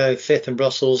Monaco, 5th in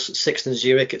Brussels, 6th in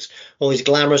Zurich. It's all these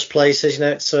glamorous places,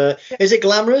 Is it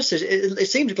glamorous? It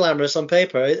seems glamorous on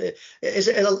paper. Does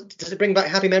it bring back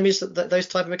happy memories, those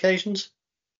type of occasions?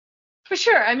 For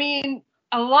sure.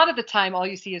 A lot of the time, all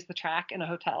you see is the track in a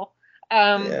hotel.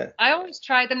 I always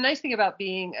try. The nice thing about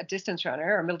being a distance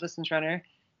runner or middle distance runner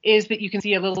is that you can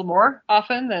see a little more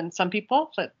often than some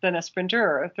people, than a sprinter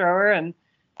or a thrower. And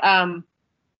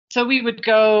so we would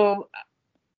go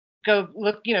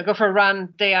look, go for a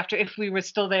run day after. If we were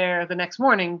still there the next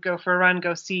morning, go for a run,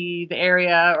 go see the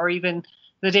area, or even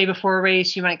the day before a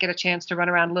race, you might get a chance to run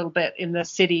around a little bit in the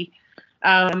city.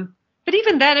 But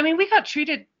even then,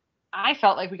 I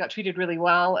felt like we got treated really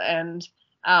well, and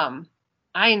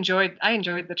I enjoyed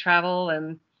the travel.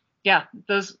 And yeah,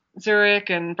 those Zurich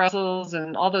and Brussels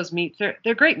and all those meets,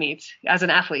 they're great meets. As an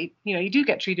athlete, you do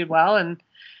get treated well, and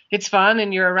it's fun,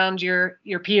 and you're around your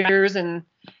peers and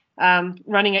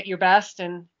running at your best,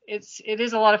 and it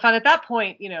is a lot of fun. At that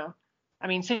point,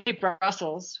 say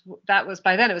Brussels,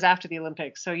 by then it was after the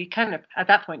Olympics, so you kind of, at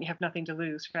that point, you have nothing to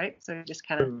lose, right? So you just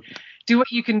kind of do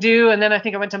what you can do. And then I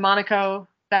think I went to Monaco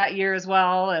that year as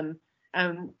well, and at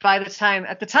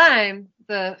the time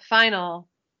the final,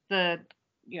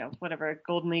 whatever,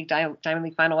 Golden League, Diamond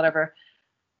League final, whatever,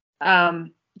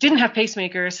 didn't have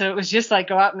pacemakers, so it was just like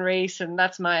go out and race, and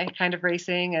that's my kind of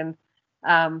racing. And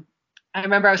I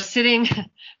remember I was sitting.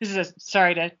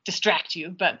 Sorry to distract you,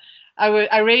 but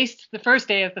I raced the first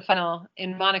day of the final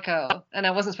in Monaco, and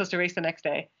I wasn't supposed to race the next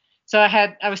day. So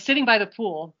I was sitting by the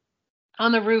pool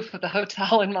on the roof of the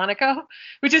hotel in Monaco,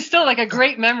 which is still like a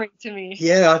great memory to me.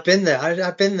 Yeah, I've been there.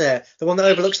 I've been there. The one that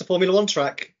overlooks the Formula One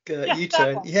track,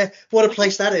 U-turn. Yeah, what a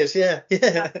place that is. Yeah.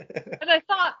 And I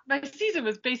thought my season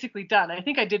was basically done. I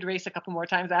think I did race a couple more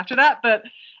times after that, but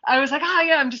I was like,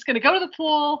 I'm just going to go to the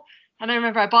pool. And I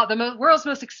remember I bought the world's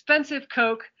most expensive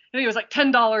Coke. I think it was like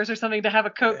 $10 or something to have a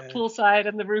Coke poolside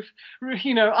on the roof,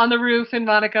 on the roof in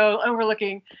Monaco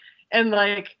overlooking. And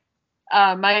like,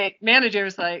 my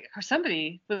managers, or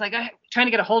somebody was like trying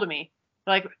to get a hold of me,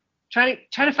 like trying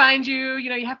to find you.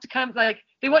 You have to come. Like,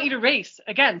 they want you to race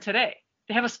again today.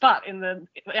 They have a spot I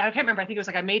can't remember. I think it was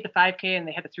like I made the 5K and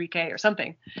they had the 3K or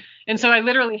something. And so I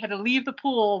literally had to leave the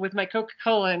pool with my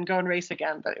Coca-Cola and go and race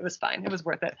again. But it was fine. It was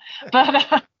worth it.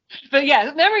 But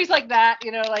yeah, memories like that,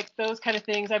 like those kind of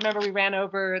things. I remember we ran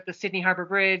over the Sydney Harbour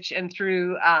Bridge and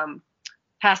through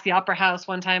past the Opera House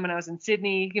one time when I was in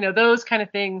Sydney. Those kind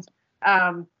of things.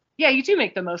 You do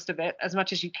make the most of it as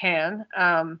much as you can.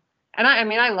 And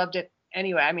I loved it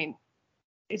anyway.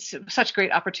 It's such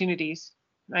great opportunities.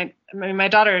 My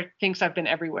daughter thinks I've been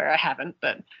everywhere. I haven't,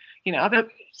 but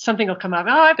something will come up.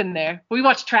 Oh, I've been there. We'll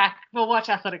watch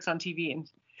athletics on TV, and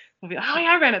we'll be like, oh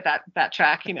yeah, I ran at that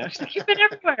track. She's like, you've been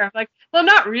everywhere. I'm like, well,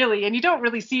 not really. And you don't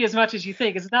really see as much as you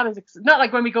think. It's not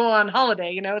like when we go on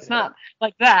holiday. It's not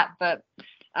like that. But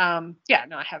I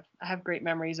have great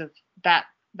memories of that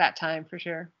time for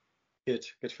sure.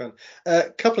 Good fun.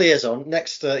 Couple of years on,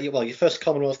 next, your first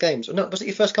Commonwealth Games. No, was it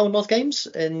your first Commonwealth Games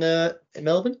in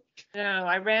Melbourne? No,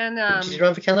 I ran. Did you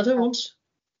run for Canada once?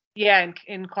 Yeah,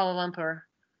 in Kuala Lumpur.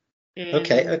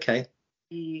 Okay.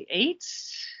 The 8th,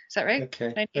 is that right?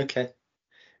 Okay.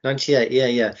 98,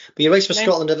 yeah. But you raced for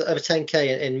Scotland over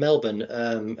 10K in Melbourne,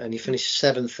 and you finished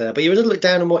 7th there. But you were a little bit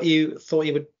down on what you thought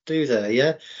you would do there,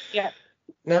 yeah? Yeah.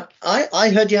 Now, I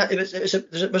heard your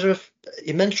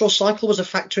menstrual cycle was a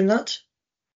factor in that?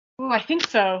 Oh, I think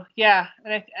so. Yeah,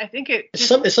 and I think it's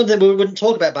something we wouldn't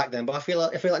talk about back then, but I feel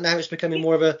like now it's becoming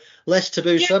more of a less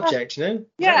taboo subject, Yeah.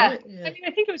 Right? Yeah.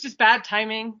 I think it was just bad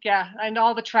timing. Yeah, and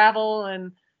all the travel,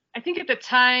 and I think at the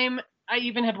time I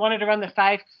even had wanted to run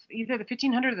either the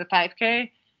 1500 or the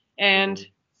 5K, and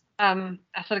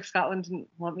Athletics Scotland didn't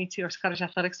want me to, or Scottish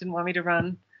Athletics didn't want me to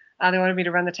run. They wanted me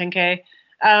to run the 10K.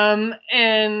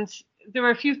 And there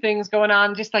were a few things going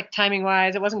on, just like timing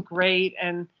wise, it wasn't great.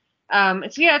 And,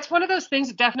 it's one of those things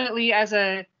that definitely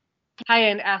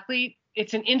high-end athlete,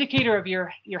 it's an indicator of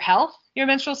your health, your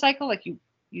menstrual cycle. Like you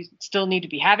still need to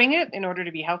be having it in order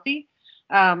to be healthy.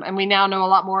 And we now know a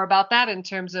lot more about that in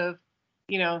terms of,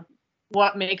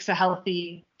 what makes a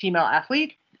healthy female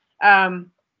athlete.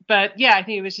 But yeah, I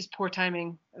think it was just poor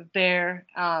timing there.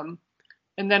 And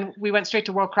then we went straight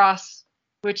to World Cross,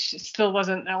 which still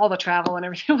wasn't all the travel and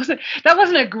everything. That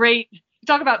wasn't a great,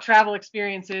 talk about travel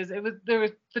experiences.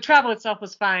 The travel itself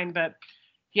was fine, but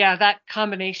yeah, that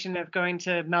combination of going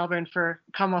to Melbourne for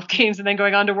Commonwealth Games and then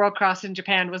going on to World Cross in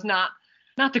Japan was not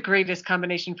the greatest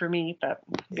combination for me. But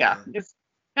yeah, it's,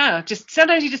 I don't know, just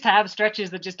sometimes you just have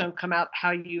stretches that just don't come out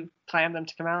how you plan them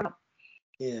to come out.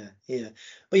 Yeah.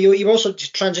 Well, you were also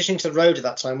just transitioning to the road at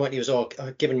that time, weren't you? It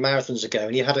was given marathons ago,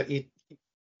 and I think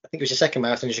it was your second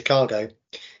marathon in Chicago.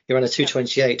 You ran a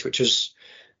 2:28, which was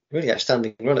a really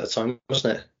outstanding run at the time,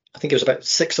 wasn't it? I think it was about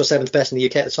 6th or 7th best in the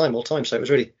UK at the time, all time. So it was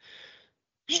really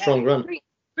strong run.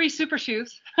 Free super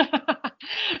shoes.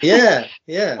 Yeah.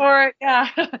 Or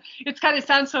it's kind of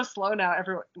sounds so slow now.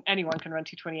 Anyone can run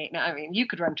 2:28 now. I mean, you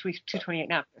could run 2:28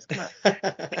 now. Come on.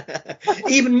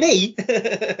 Even me.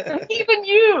 Even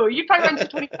you probably run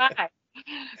 2:25.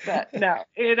 But no,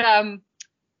 it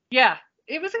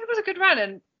was a good run,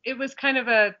 and it was kind of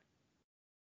a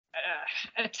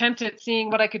attempt at seeing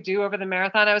what I could do over the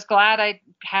marathon. I was glad I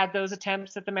had those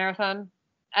attempts at the marathon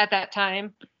at that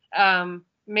time.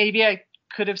 Maybe I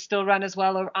could have still run as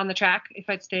well on the track if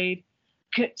I'd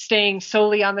staying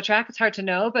solely on the track. It's hard to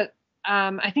know, but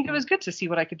I think it was good to see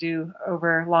what I could do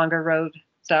over longer road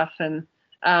stuff. And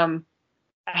I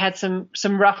had some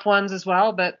rough ones as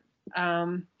well, but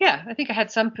I think I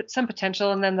had some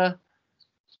potential. And then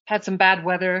had some bad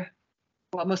weather,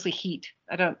 well, mostly heat.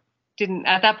 Didn't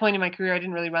at that point in my career, I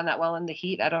didn't really run that well in the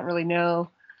heat. I don't really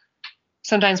know.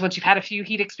 Sometimes once you've had a few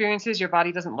heat experiences, your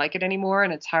body doesn't like it anymore,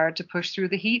 and it's hard to push through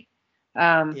the heat.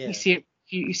 You see it.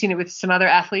 You've seen it with some other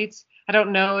athletes. I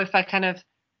don't know if I kind of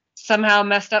somehow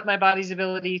messed up my body's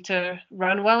ability to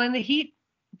run well in the heat,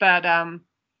 but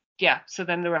So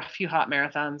then there were a few hot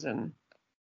marathons, and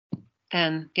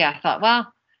I thought,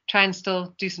 well, try and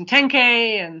still do some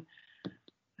 10K, and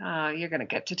you're gonna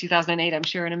get to 2008, I'm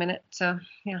sure, in a minute. So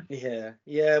yeah.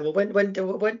 Well, when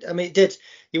I mean,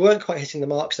 you weren't quite hitting the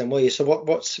marks then, were you? So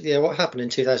what happened in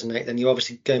 2008? Then you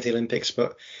obviously going for the Olympics,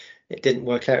 but it didn't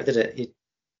work out, did it?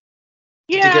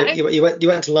 You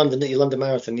went to London, didn't you? London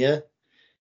Marathon, yeah.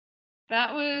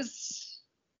 That was.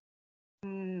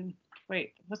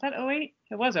 Wait, was that 08?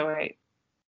 It was 08.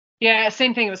 Yeah,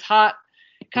 same thing. It was hot,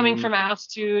 coming from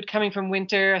altitude, coming from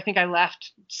winter. I think I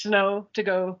left snow to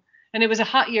go. And it was a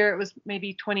hot year. It was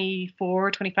maybe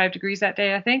 24, 25 degrees that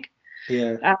day, I think.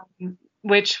 Yeah.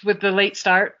 Which with the late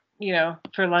start,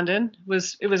 for London,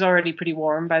 it was already pretty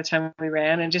warm by the time we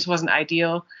ran, and just wasn't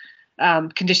ideal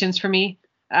conditions for me.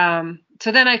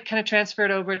 So then I kind of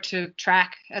transferred over to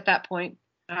track at that point.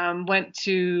 I went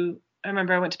to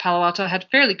Palo Alto, had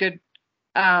fairly good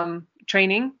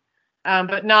training,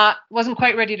 but wasn't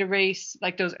quite ready to race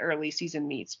like those early season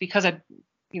meets because I'd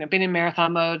been in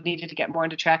marathon mode, needed to get more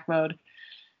into track mode.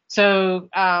 So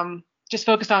just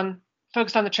focused on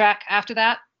the track after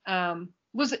that.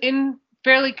 Was in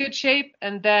fairly good shape,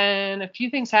 and then a few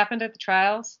things happened at the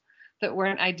trials that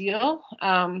weren't ideal.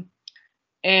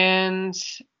 And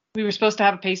we were supposed to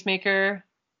have a pacemaker,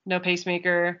 no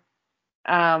pacemaker.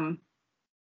 I don't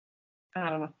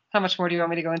know. How much more do you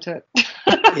want me to go into it?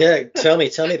 Yeah, tell me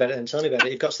about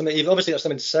it. You've obviously got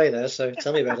something to say there, so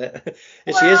tell me about it.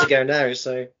 It's years ago now,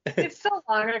 so. It's so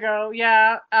long ago,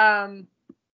 yeah.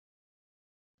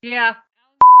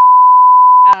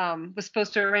 Was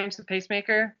supposed to arrange the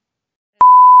pacemaker. And Kate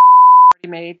had already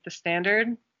made the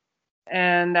standard,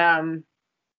 and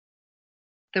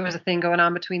there was a thing going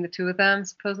on between the two of them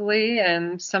supposedly,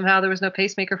 and somehow there was no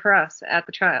pacemaker for us at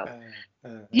the trial.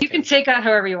 Okay. You can take that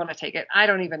however you want to take it. I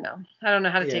don't even know. I don't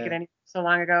know how to take it so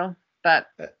long ago, but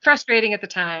frustrating at the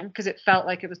time because it felt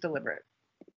like it was deliberate.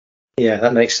 Yeah,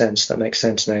 that makes sense. Now you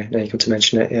come to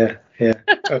mention it. Yeah.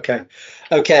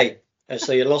 Okay.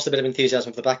 So you lost a bit of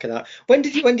enthusiasm for the back of that. When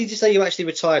did you say you actually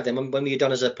retired then? When were you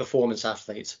done as a performance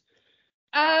athlete?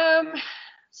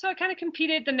 So I kind of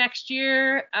competed the next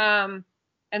year, and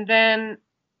then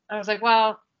I was like,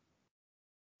 well,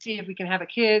 see if we can have a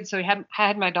kid. So I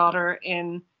had my daughter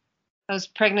I was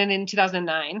pregnant in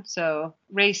 2009, so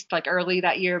raced like early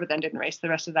that year, but then didn't race the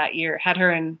rest of that year. Had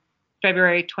her in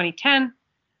February 2010.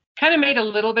 Kind of made a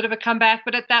little bit of a comeback,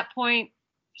 but at that point,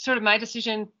 sort of my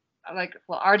decision,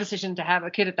 our decision to have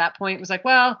a kid at that point was like,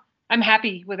 well, I'm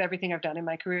happy with everything I've done in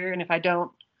my career, and if I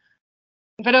don't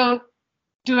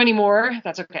do any more,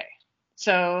 that's okay.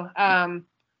 So I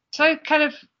kind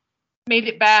of made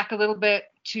it back a little bit,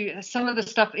 to some of the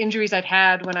stuff, injuries I'd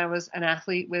had when I was an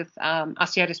athlete with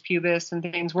osteitis pubis and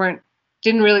things weren't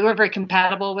very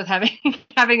compatible with having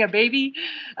having a baby.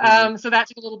 So that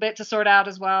took a little bit to sort out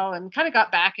as well, and kind of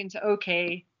got back into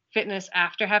okay fitness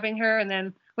after having her. And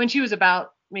then when she was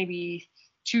about maybe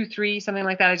 2, 3, something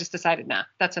like that, I just decided, nah,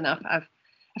 that's enough. I've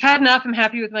had enough. I'm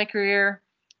happy with my career.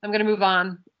 I'm going to move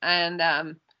on. And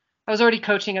I was already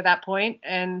coaching at that point,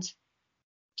 and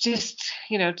just,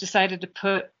 decided to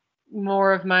put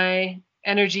more of my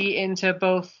energy into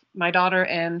both my daughter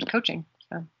and coaching.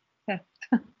 So, yeah.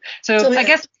 So I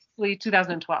guess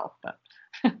 2012, but.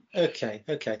 Okay.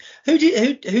 Who do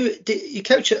you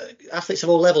coach athletes of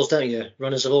all levels, don't you?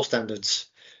 Runners of all standards.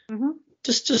 Mm-hmm.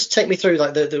 Just take me through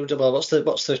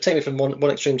take me from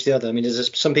one extreme to the other. I mean, is there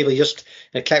some people just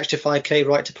couch to 5K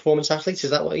right to performance athletes?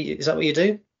 Is that what you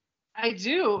do? I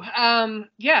do.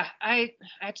 Yeah, I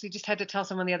actually just had to tell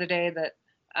someone the other day that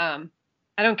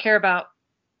I don't care about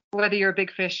whether you're a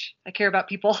big fish. I care about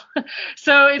people.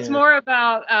 So it's more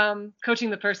about coaching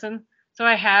the person. So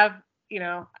I have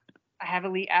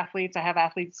elite athletes. I have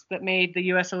athletes that made the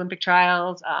U.S. Olympic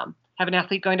trials. Have an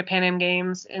athlete going to Pan Am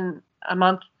Games in a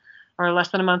month or less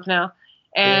than a month now.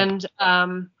 And so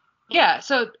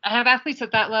I have athletes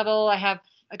at that level. I have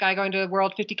a guy going to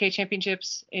World 50K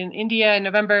Championships in India in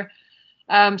November.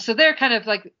 So they're kind of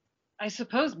like, I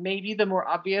suppose, maybe the more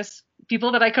obvious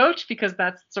people that I coach, because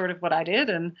that's sort of what I did.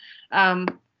 And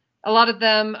a lot of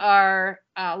them are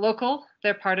local.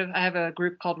 They're I have a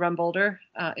group called Run Boulder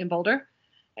in Boulder.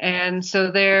 And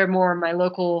so they're more my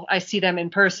local. I see them in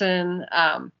person,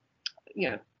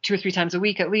 2 or 3 times a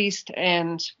week at least.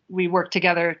 And we work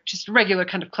together, just a regular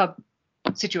kind of club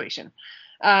situation.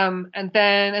 And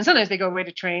sometimes they go away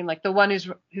to train. Like the one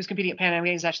who's competing at Pan Am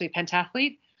Games is actually a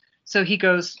pentathlete. So he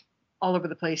goes all over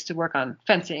the place to work on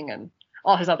fencing and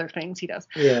all his other things he does.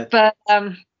 Yeah. But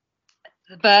a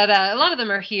lot of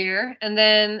them are here. And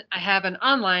then I have an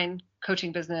online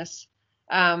coaching business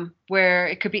where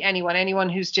it could be anyone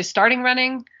who's just starting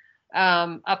running,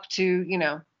 up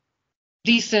to,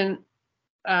 decent,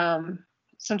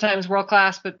 sometimes world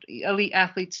class, but elite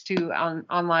athletes too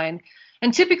online.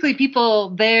 And typically people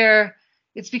there,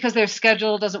 it's because their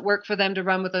schedule doesn't work for them to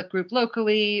run with a group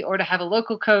locally or to have a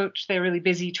local coach. They're really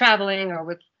busy traveling or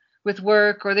with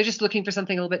work, or they're just looking for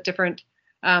something a little bit different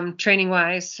training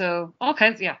wise. So all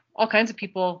kinds of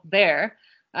people there.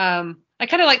 I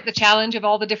kind of like the challenge of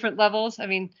all the different levels. I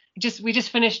mean, we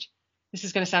just finished, this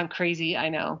is going to sound crazy, I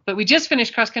know, but we just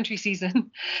finished cross country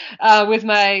season with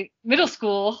my middle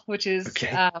school, which is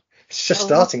it's just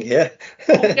starting here.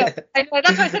 Yeah, I know,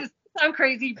 that's why I said it sounds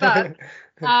crazy, but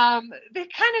they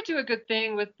kind of do a good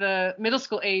thing with the middle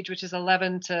school age, which is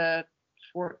 11 to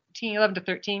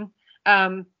 13.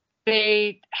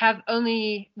 They have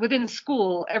only within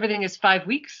school, everything is 5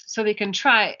 weeks, so they can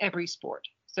try every sport.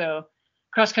 So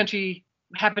cross country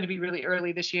happened to be really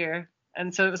early this year.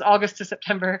 And so it was August to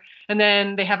September. And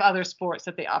then they have other sports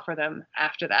that they offer them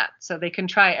after that. So they can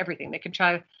try everything. They can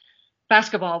try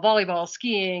basketball, volleyball,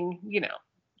 skiing,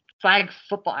 flag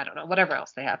football, I don't know, whatever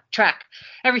else they have, track,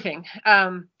 everything,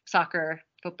 soccer,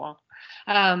 football.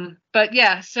 But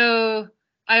yeah, so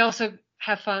I also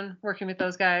have fun working with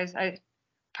those guys. I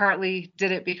partly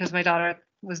did it because my daughter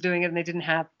was doing it and they didn't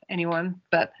have anyone,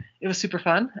 but it was super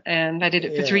fun. And I did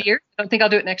it for 3 years. I don't think I'll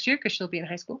do it next year because she'll be in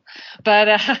high school.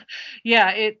 But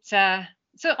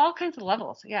so all kinds of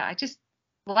levels. Yeah, I just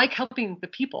like helping the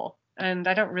people, and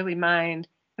I don't really mind.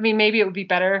 I mean, maybe it would be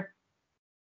better.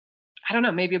 I don't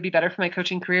know. Maybe it would be better for my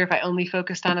coaching career if I only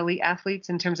focused on elite athletes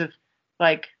in terms of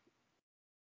like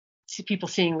people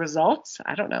seeing results.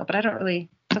 I don't know, but I don't really.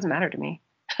 It doesn't matter to me.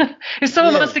 If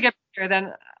someone wants to get better,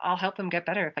 then I'll help them get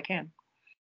better if I can.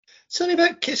 Something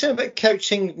about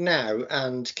coaching now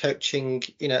and coaching,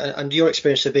 and your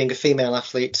experience of being a female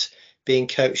athlete being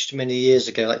coached many years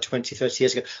ago, like 20, 30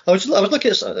 years ago. I was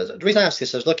looking at, the reason I asked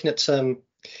this, I was looking at some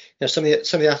of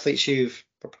the athletes you've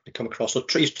probably come across or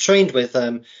you've trained with,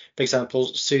 for example,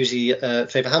 Susie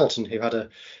Faber Hamilton, who had a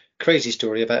crazy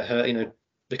story about her,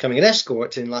 becoming an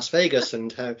escort in Las Vegas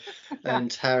and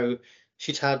how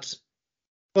she'd had,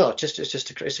 well,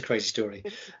 it's a crazy story.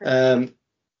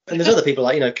 And there's other people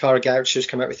like, Cara Gouch who's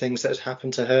come out with things that has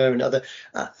happened to her and other.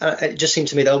 It just seemed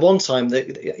to me that at one time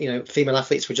that, female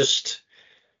athletes were just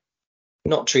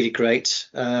not treated great.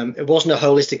 It wasn't a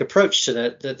holistic approach to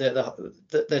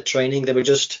their training. They were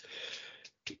just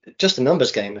a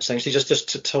numbers game, essentially,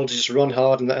 just told to just run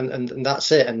hard and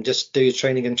that's it, and just do your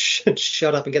training and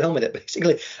shut up and get on with it,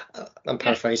 basically. I'm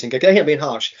paraphrasing, again, I'm being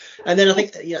harsh. And then I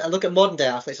think, I look at modern day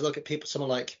athletes, I look at someone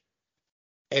like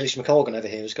Eilish McColgan over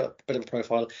here, who's got a bit of a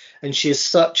profile, and she is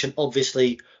such an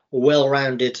obviously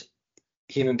well-rounded,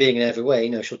 human being in every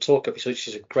way. She'll talk. So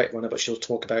she's a great runner, but she'll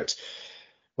talk about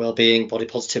well-being, body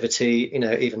positivity.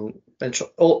 Even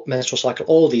menstrual cycle,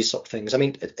 all these sort of things. I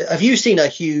mean, have you seen a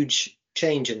huge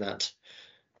change in that?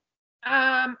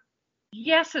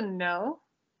 Yes and no.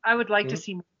 I would like to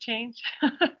see more change.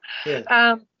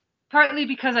 Yeah. Partly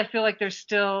because I feel like there's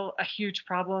still a huge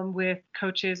problem with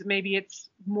coaches. Maybe it's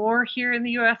more here in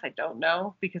the US. I don't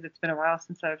know, because it's been a while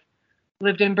since I've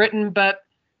lived in Britain. But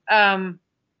I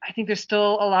think there's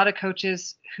still a lot of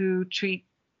coaches who treat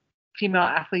female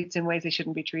athletes in ways they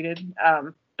shouldn't be treated,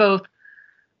 both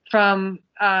from,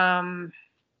 the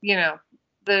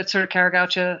sort of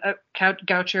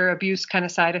goucher abuse kind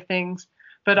of side of things,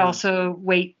 but also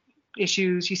weight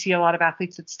issues. You see a lot of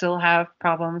athletes that still have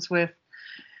problems with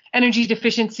energy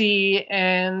deficiency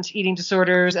and eating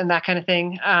disorders and that kind of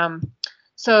thing.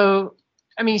 So,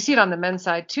 I mean, you see it on the men's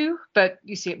side too, but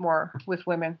you see it more with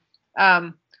women.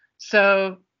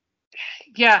 So,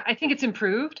 yeah, I think it's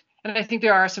improved. And I think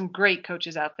there are some great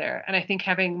coaches out there. And I think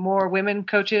having more women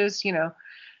coaches,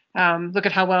 look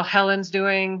at how well Helen's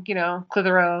doing,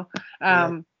 Clitheroe.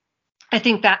 I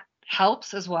think that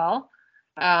helps as well.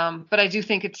 But I do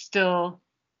think it's still,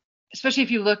 especially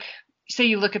if you look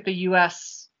at the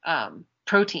US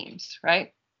pro teams,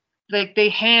 right? Like they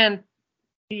hand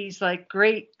these like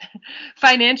great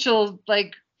financial,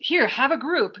 like, here, have a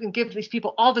group and give these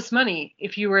people all this money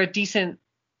if you were a decent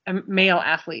male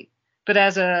athlete. But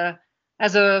as a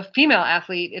female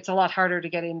athlete, it's a lot harder to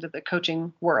get into the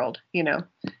coaching world,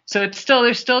 So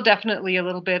there's still definitely a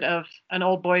little bit of an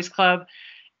old boys club.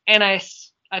 And I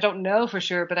don't know for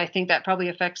sure, but I think that probably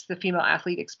affects the female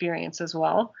athlete experience as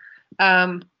well.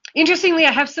 Interestingly,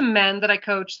 I have some men that I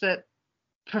coach that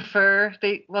prefer,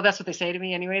 that's what they say to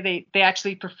me anyway. They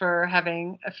actually prefer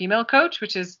having a female coach,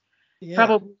 which is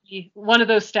probably one of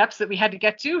those steps that we had to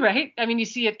get to, right? I mean, you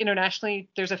see it internationally.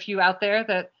 There's a few out there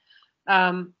that,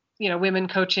 women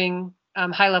coaching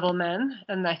high level men.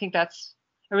 And I think that's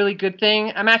a really good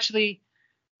thing.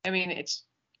 It's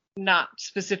not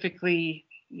specifically,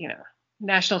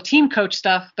 national team coach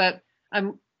stuff, but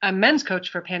I'm men's coach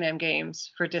for Pan Am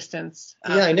Games for distance.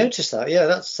 I noticed that. Yeah,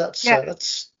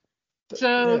 that's.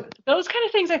 So those kind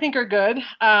of things I think are good.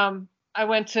 I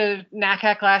went to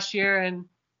NACAC last year and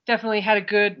definitely had a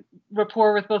good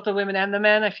rapport with both the women and the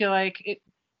men. I feel like it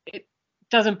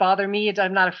doesn't bother me.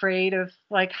 I'm not afraid of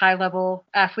like high level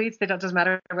athletes. It doesn't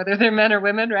matter whether they're men or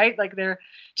women, right? Like they're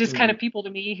just kind of people to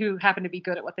me who happen to be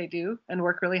good at what they do and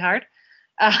work really hard.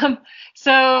 But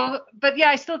yeah,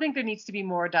 I still think there needs to be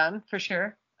more done for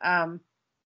sure.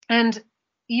 And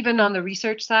even on the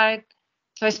research side,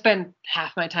 so I spend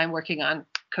half my time working on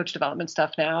coach development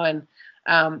stuff now. And,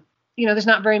 there's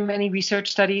not very many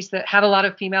research studies that have a lot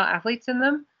of female athletes in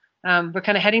them. We're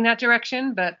kind of heading that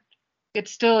direction, but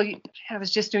it's still, I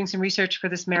was just doing some research for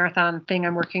this marathon thing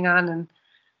I'm working on. And,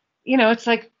 it's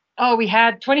like, we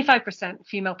had 25%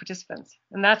 female participants.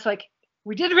 And that's like,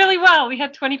 we did really well. We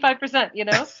had 25%,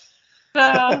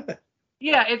 So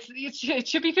yeah, it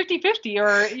should be 50-50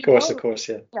 or of course,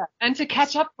 yeah. And to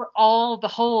catch up for all the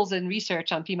holes in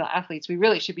research on female athletes, we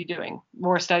really should be doing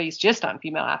more studies just on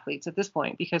female athletes at this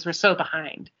point, because we're so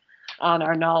behind on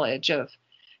our knowledge of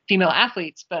female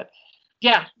athletes. But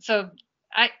yeah, so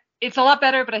it's a lot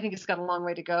better, but I think it's got a long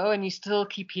way to go. And you still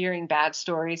keep hearing bad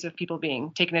stories of people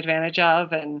being taken advantage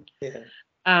of. And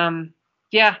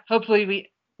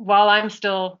hopefully while I'm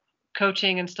still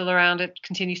coaching and still around, it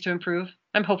continues to improve.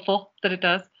 I'm hopeful that it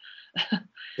does.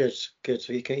 Good.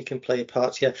 So you can play your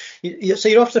part. Yeah. So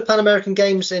you're off to the Pan American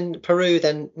Games in Peru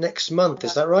then next month.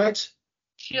 Is that right?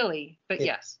 Chile, but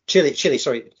yes. Chile.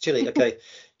 Okay.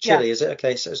 Chile, is it?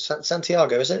 Okay. So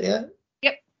Santiago, is it? Yeah.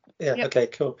 Yep. Yeah. Okay.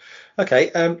 Cool.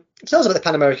 Okay. Tell us about the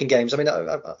Pan American Games. I mean,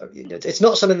 it's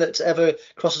not something that ever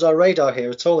crosses our radar here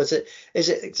at all. Is it? Does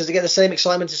it get the same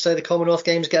excitement as say the Commonwealth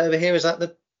Games get over here? Is that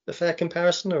the fair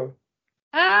comparison, or?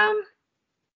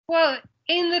 Well,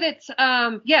 in that it's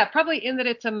probably in that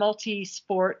it's a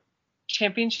multi-sport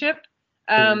championship.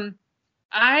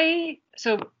 I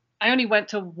only went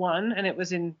to one, and it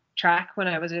was in track when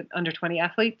I was an under 20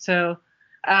 athlete. So,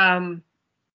 and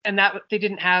that they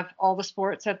didn't have all the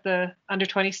sports at the under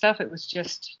 20 stuff. It was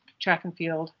just track and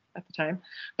field at the time.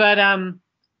 But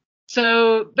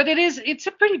it's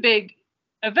a pretty big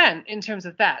event in terms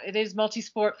of that. It is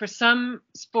multi-sport. For some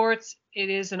sports, it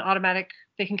is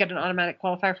they can get an automatic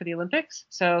qualifier for the Olympics.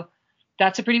 So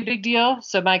that's a pretty big deal.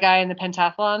 So my guy in the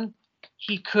pentathlon,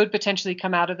 he could potentially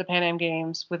come out of the Pan Am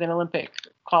Games with an Olympic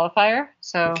qualifier.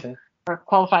 Or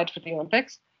qualified for the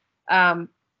Olympics.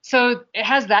 So it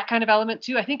has that kind of element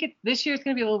too. I think this year is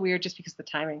going to be a little weird just because of the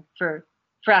timing for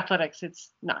athletics. It's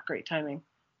not great timing.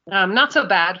 Not so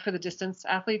bad for the distance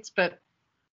athletes, but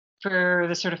for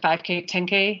the sort of 5K,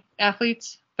 10K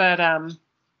athletes. But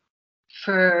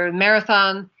for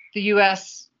marathon, the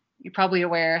U.S., you're probably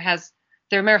aware, has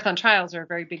their marathon trials are a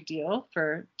very big deal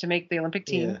to make the Olympic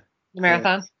team, the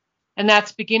marathon. Yeah. And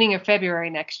that's beginning of February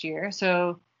next year.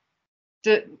 So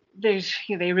they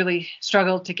really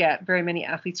struggled to get very many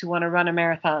athletes who want to run a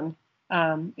marathon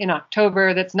in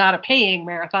October. That's not a paying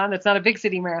marathon. That's not a big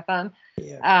city marathon.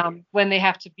 Yeah. When they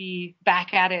have to be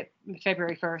back at it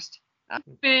February 1st.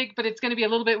 Big, but it's going to be a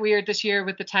little bit weird this year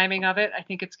with the timing of it. I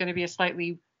think it's going to be a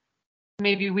slightly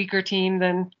maybe weaker team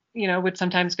than would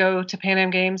sometimes go to Pan Am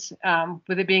Games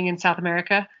with it being in South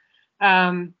America.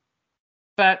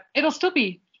 But it'll still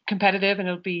be competitive, and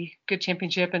it'll be good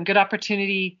championship and good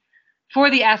opportunity for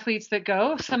the athletes that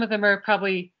go. Some of them are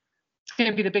probably going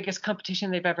to be the biggest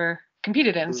competition they've ever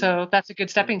competed in. So that's a good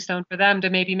stepping stone for them to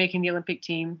maybe making the Olympic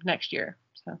team next year.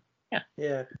 So, yeah.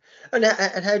 Yeah. And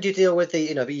how do you deal with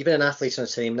you've been an athlete on a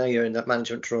team, now you're in that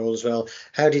management role as well.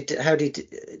 Does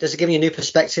it give you a new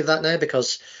perspective that now?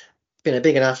 Because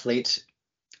being an athlete,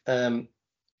 we've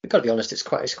got to be honest, it's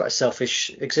quite a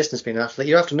selfish existence being an athlete.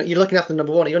 You're looking after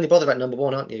number one. You're only bothered about number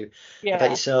one, aren't you? Yeah.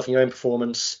 About yourself and your own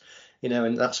performance,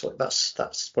 and that's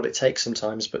what it takes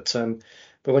sometimes. But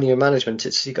when you're in management,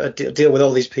 you've got to deal with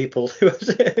all these people who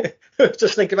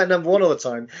just think about number one all the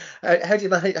time. How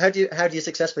do you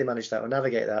successfully manage that or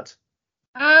navigate that?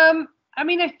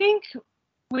 I think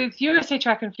with USA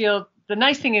Track and Field, the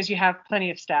nice thing is you have plenty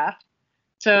of staff,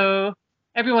 so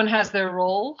everyone has their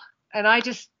role, and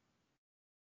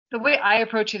the way I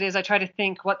approach it is I try to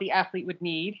think what the athlete would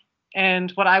need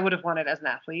and what I would have wanted as an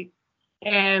athlete,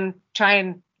 and try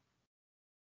and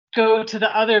go to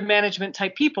the other management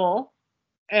type people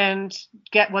and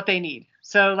get what they need.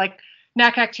 So like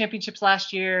NACAC championships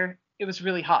last year, it was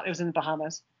really hot. It was in the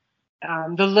Bahamas.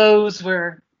 The lows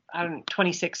were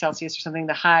 26 Celsius or something.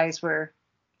 The highs were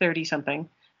 30 something,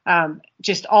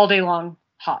 just all day long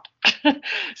hot.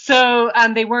 So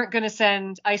they weren't going to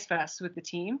send ice vests with the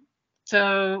team.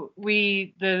 So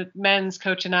the men's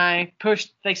coach and I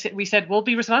pushed. We said we'll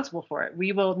be responsible for it.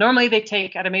 We will. Normally they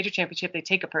take at a major championship, they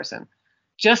take a person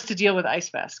just to deal with ice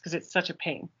vests because it's such a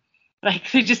pain.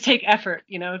 Like they just take effort,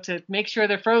 to make sure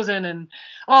they're frozen and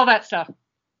all that stuff.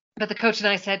 But the coach and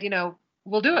I said,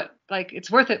 we'll do it. Like it's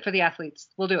worth it for the athletes.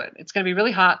 We'll do it. It's going to be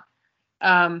really hot.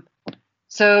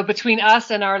 So between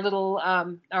us and our little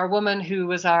our woman who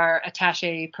was our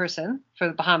attaché person for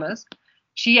the Bahamas.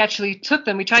 She actually took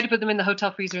them. We tried to put them in the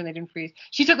hotel freezer and they didn't freeze.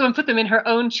 She took them and put them in her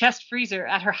own chest freezer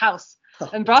at her house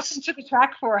and brought them to the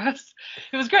track for us.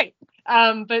 It was great.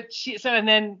 And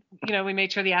then, we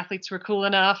made sure the athletes were cool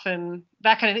enough and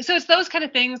that kind of thing. So it's those kind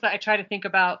of things that I try to think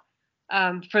about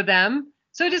for them.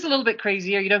 So it is a little bit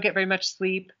crazier. You don't get very much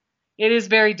sleep. It is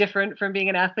very different from being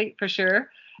an athlete for sure.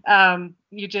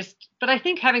 But I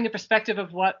think having the perspective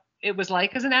of what it was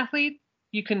like as an athlete,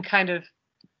 you can kind of,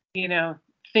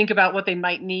 think about what they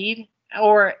might need,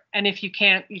 and if you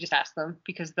can't, you just ask them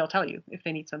because they'll tell you if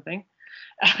they need something.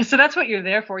 So that's what you're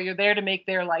there for. You're there to make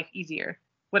their life easier,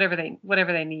 whatever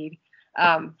they need.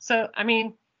 So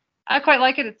I quite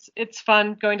like it. It's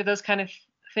fun going to those kind of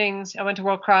things. I went to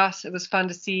World Cross. It was fun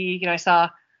to see. I saw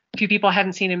a few people I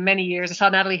hadn't seen in many years. I saw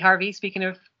Natalie Harvey. Speaking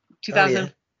of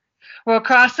 2000 World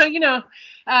Cross, so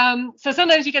so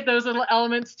sometimes you get those little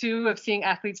elements too of seeing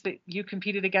athletes that you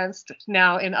competed against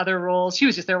now in other roles. She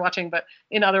was just there watching, but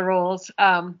in other roles.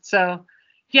 So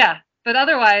yeah, but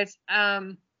otherwise,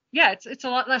 it's a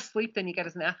lot less sleep than you get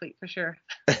as an athlete for sure.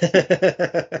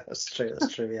 That's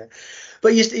true. Yeah,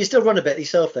 but you still run a bit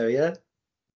yourself though, yeah?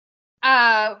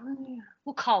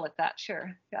 We'll call it that,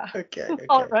 sure. Yeah. Okay.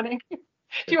 Call it running.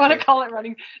 If you want to call it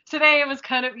running. Today it was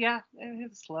kind of, it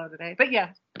was slow today. But yeah,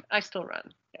 I still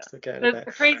run. Yeah. Okay.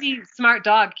 The crazy smart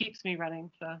dog keeps me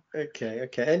running. So. Okay.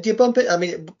 And do you bump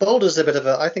it? Boulder's a bit of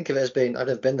I think of it as being, I've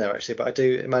never been there actually, but I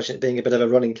do imagine it being a bit of a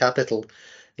running capital.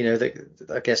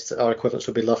 I guess our equivalents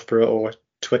would be Loughborough or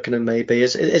Twickenham maybe.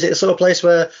 Is it a sort of place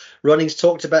where running's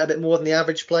talked about a bit more than the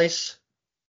average place?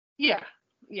 Yeah.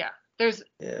 There's.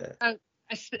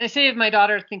 I say of my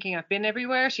daughter thinking I've been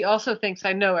everywhere, she also thinks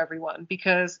I know everyone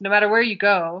because no matter where you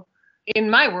go, in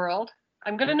my world,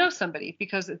 I'm going to know somebody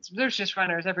because there's just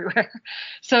runners everywhere.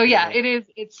 So it is.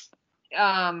 It's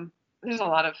there's a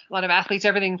lot of athletes,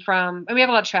 everything from, and we have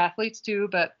a lot of triathletes too,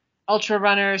 but ultra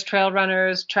runners, trail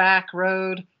runners, track,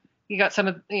 road. You got some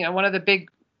of, one of the big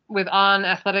with On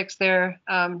Athletics there,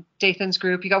 Dathan's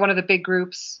group. You got one of the big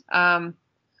groups, and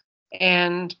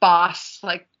Boss,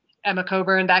 like Emma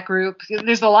Coburn, that group.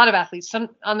 There's a lot of athletes. Some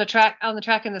on the track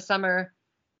in the summer.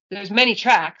 There's many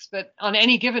tracks, but on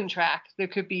any given track, there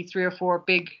could be 3 or 4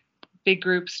 big big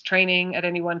groups training at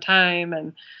any one time.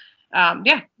 And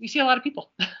you see a lot of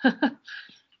people.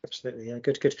 Absolutely. Yeah,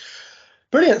 good.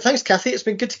 Brilliant. Thanks, Kathy. It's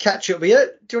been good to catch up with you.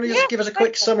 Do you want to just give us a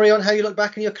quick summary on how you look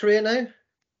back on your career now?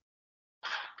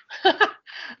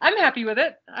 I'm happy with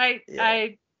it.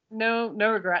 I no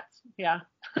regrets. Yeah.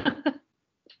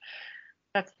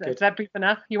 Is that brief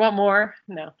enough? You want more?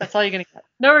 No, that's all you're going to get.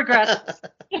 No regrets.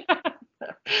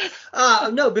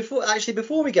 No,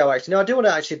 before we go, I do want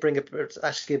to actually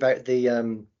ask you about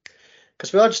the,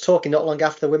 because we are just talking not long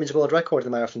after the women's world record of the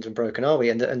marathon's been broken, are we?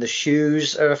 And the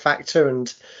shoes are a factor,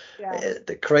 and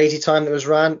the crazy time that was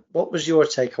ran. What was your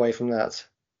takeaway from that?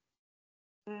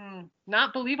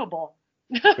 Not believable.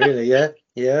 Really? Yeah.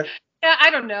 Yeah,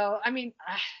 I don't know. I mean,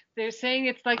 they're saying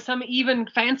it's like some even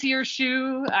fancier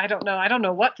shoe. I don't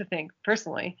know what to think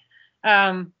personally.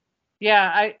 I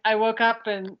woke up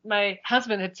and my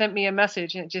husband had sent me a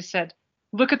message and it just said,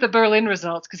 look at the Berlin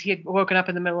results, because he had woken up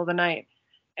in the middle of the night.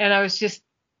 And I just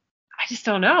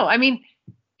don't know. I mean,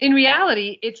 in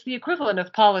reality, it's the equivalent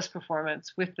of Paula's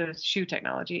performance with the shoe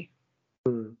technology.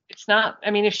 It's not.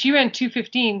 I mean, if she ran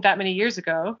 2:15 that many years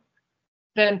ago,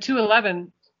 then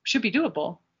 2:11 should be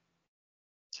doable.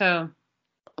 So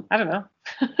I don't know.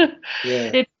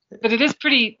 Yeah. But it is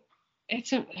pretty. I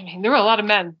mean, there were a lot of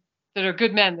men that are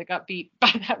good men that got beat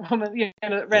by that woman,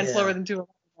 that ran slower than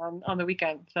 2:11 on the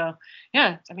weekend. So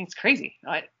yeah, I mean, it's crazy.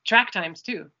 Track times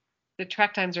too. The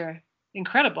track times are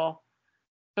incredible,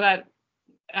 but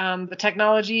the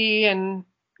technology and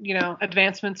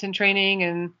advancements in training,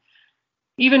 and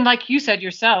even like you said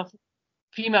yourself,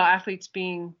 female athletes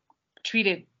being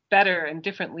treated better and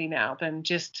differently now than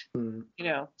just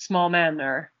small men.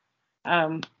 Or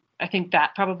I think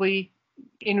that probably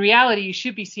in reality you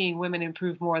should be seeing women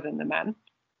improve more than the men,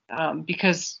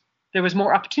 because there was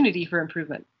more opportunity for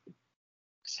improvement.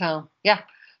 So yeah,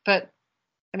 but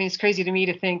I mean, it's crazy to me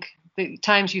to think the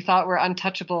times you thought were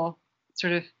untouchable,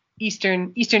 sort of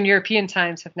Eastern European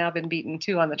times, have now been beaten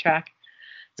too on the track.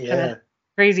 It's kind of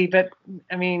crazy, but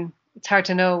I mean, it's hard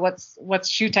to know what's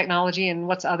shoe technology and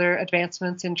what's other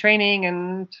advancements in training,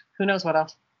 and who knows what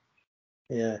else.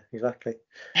 Yeah, exactly.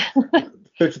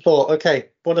 Food for thought. Okay,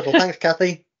 wonderful. Thanks,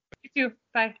 Kathy. You too.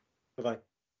 Bye. Bye-bye.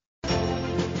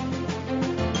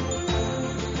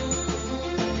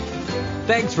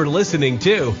 Thanks for listening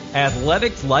to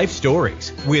Athletics Life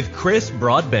Stories with Chris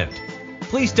Broadbent.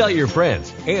 Please tell your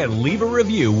friends and leave a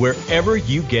review wherever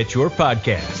you get your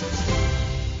podcasts.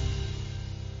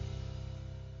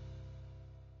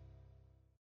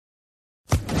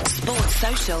 Sports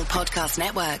Social Podcast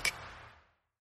Network.